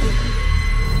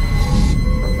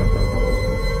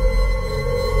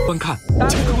观看。当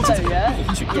然本人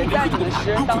也在你们10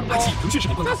人当中。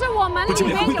这是我们里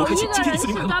面有一个人是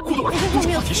的比，就是我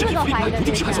们有4个怀疑的对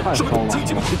象。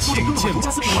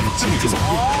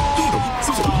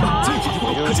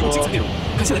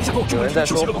有人在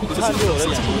说，看着我的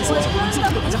眼睛。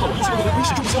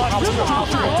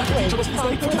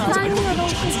3个都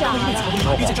是假的。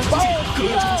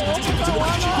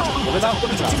我跟他混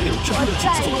在一起，我再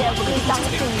也不相信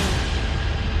你。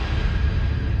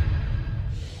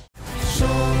手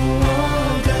我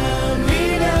的力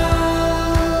量，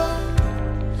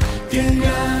点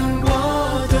燃。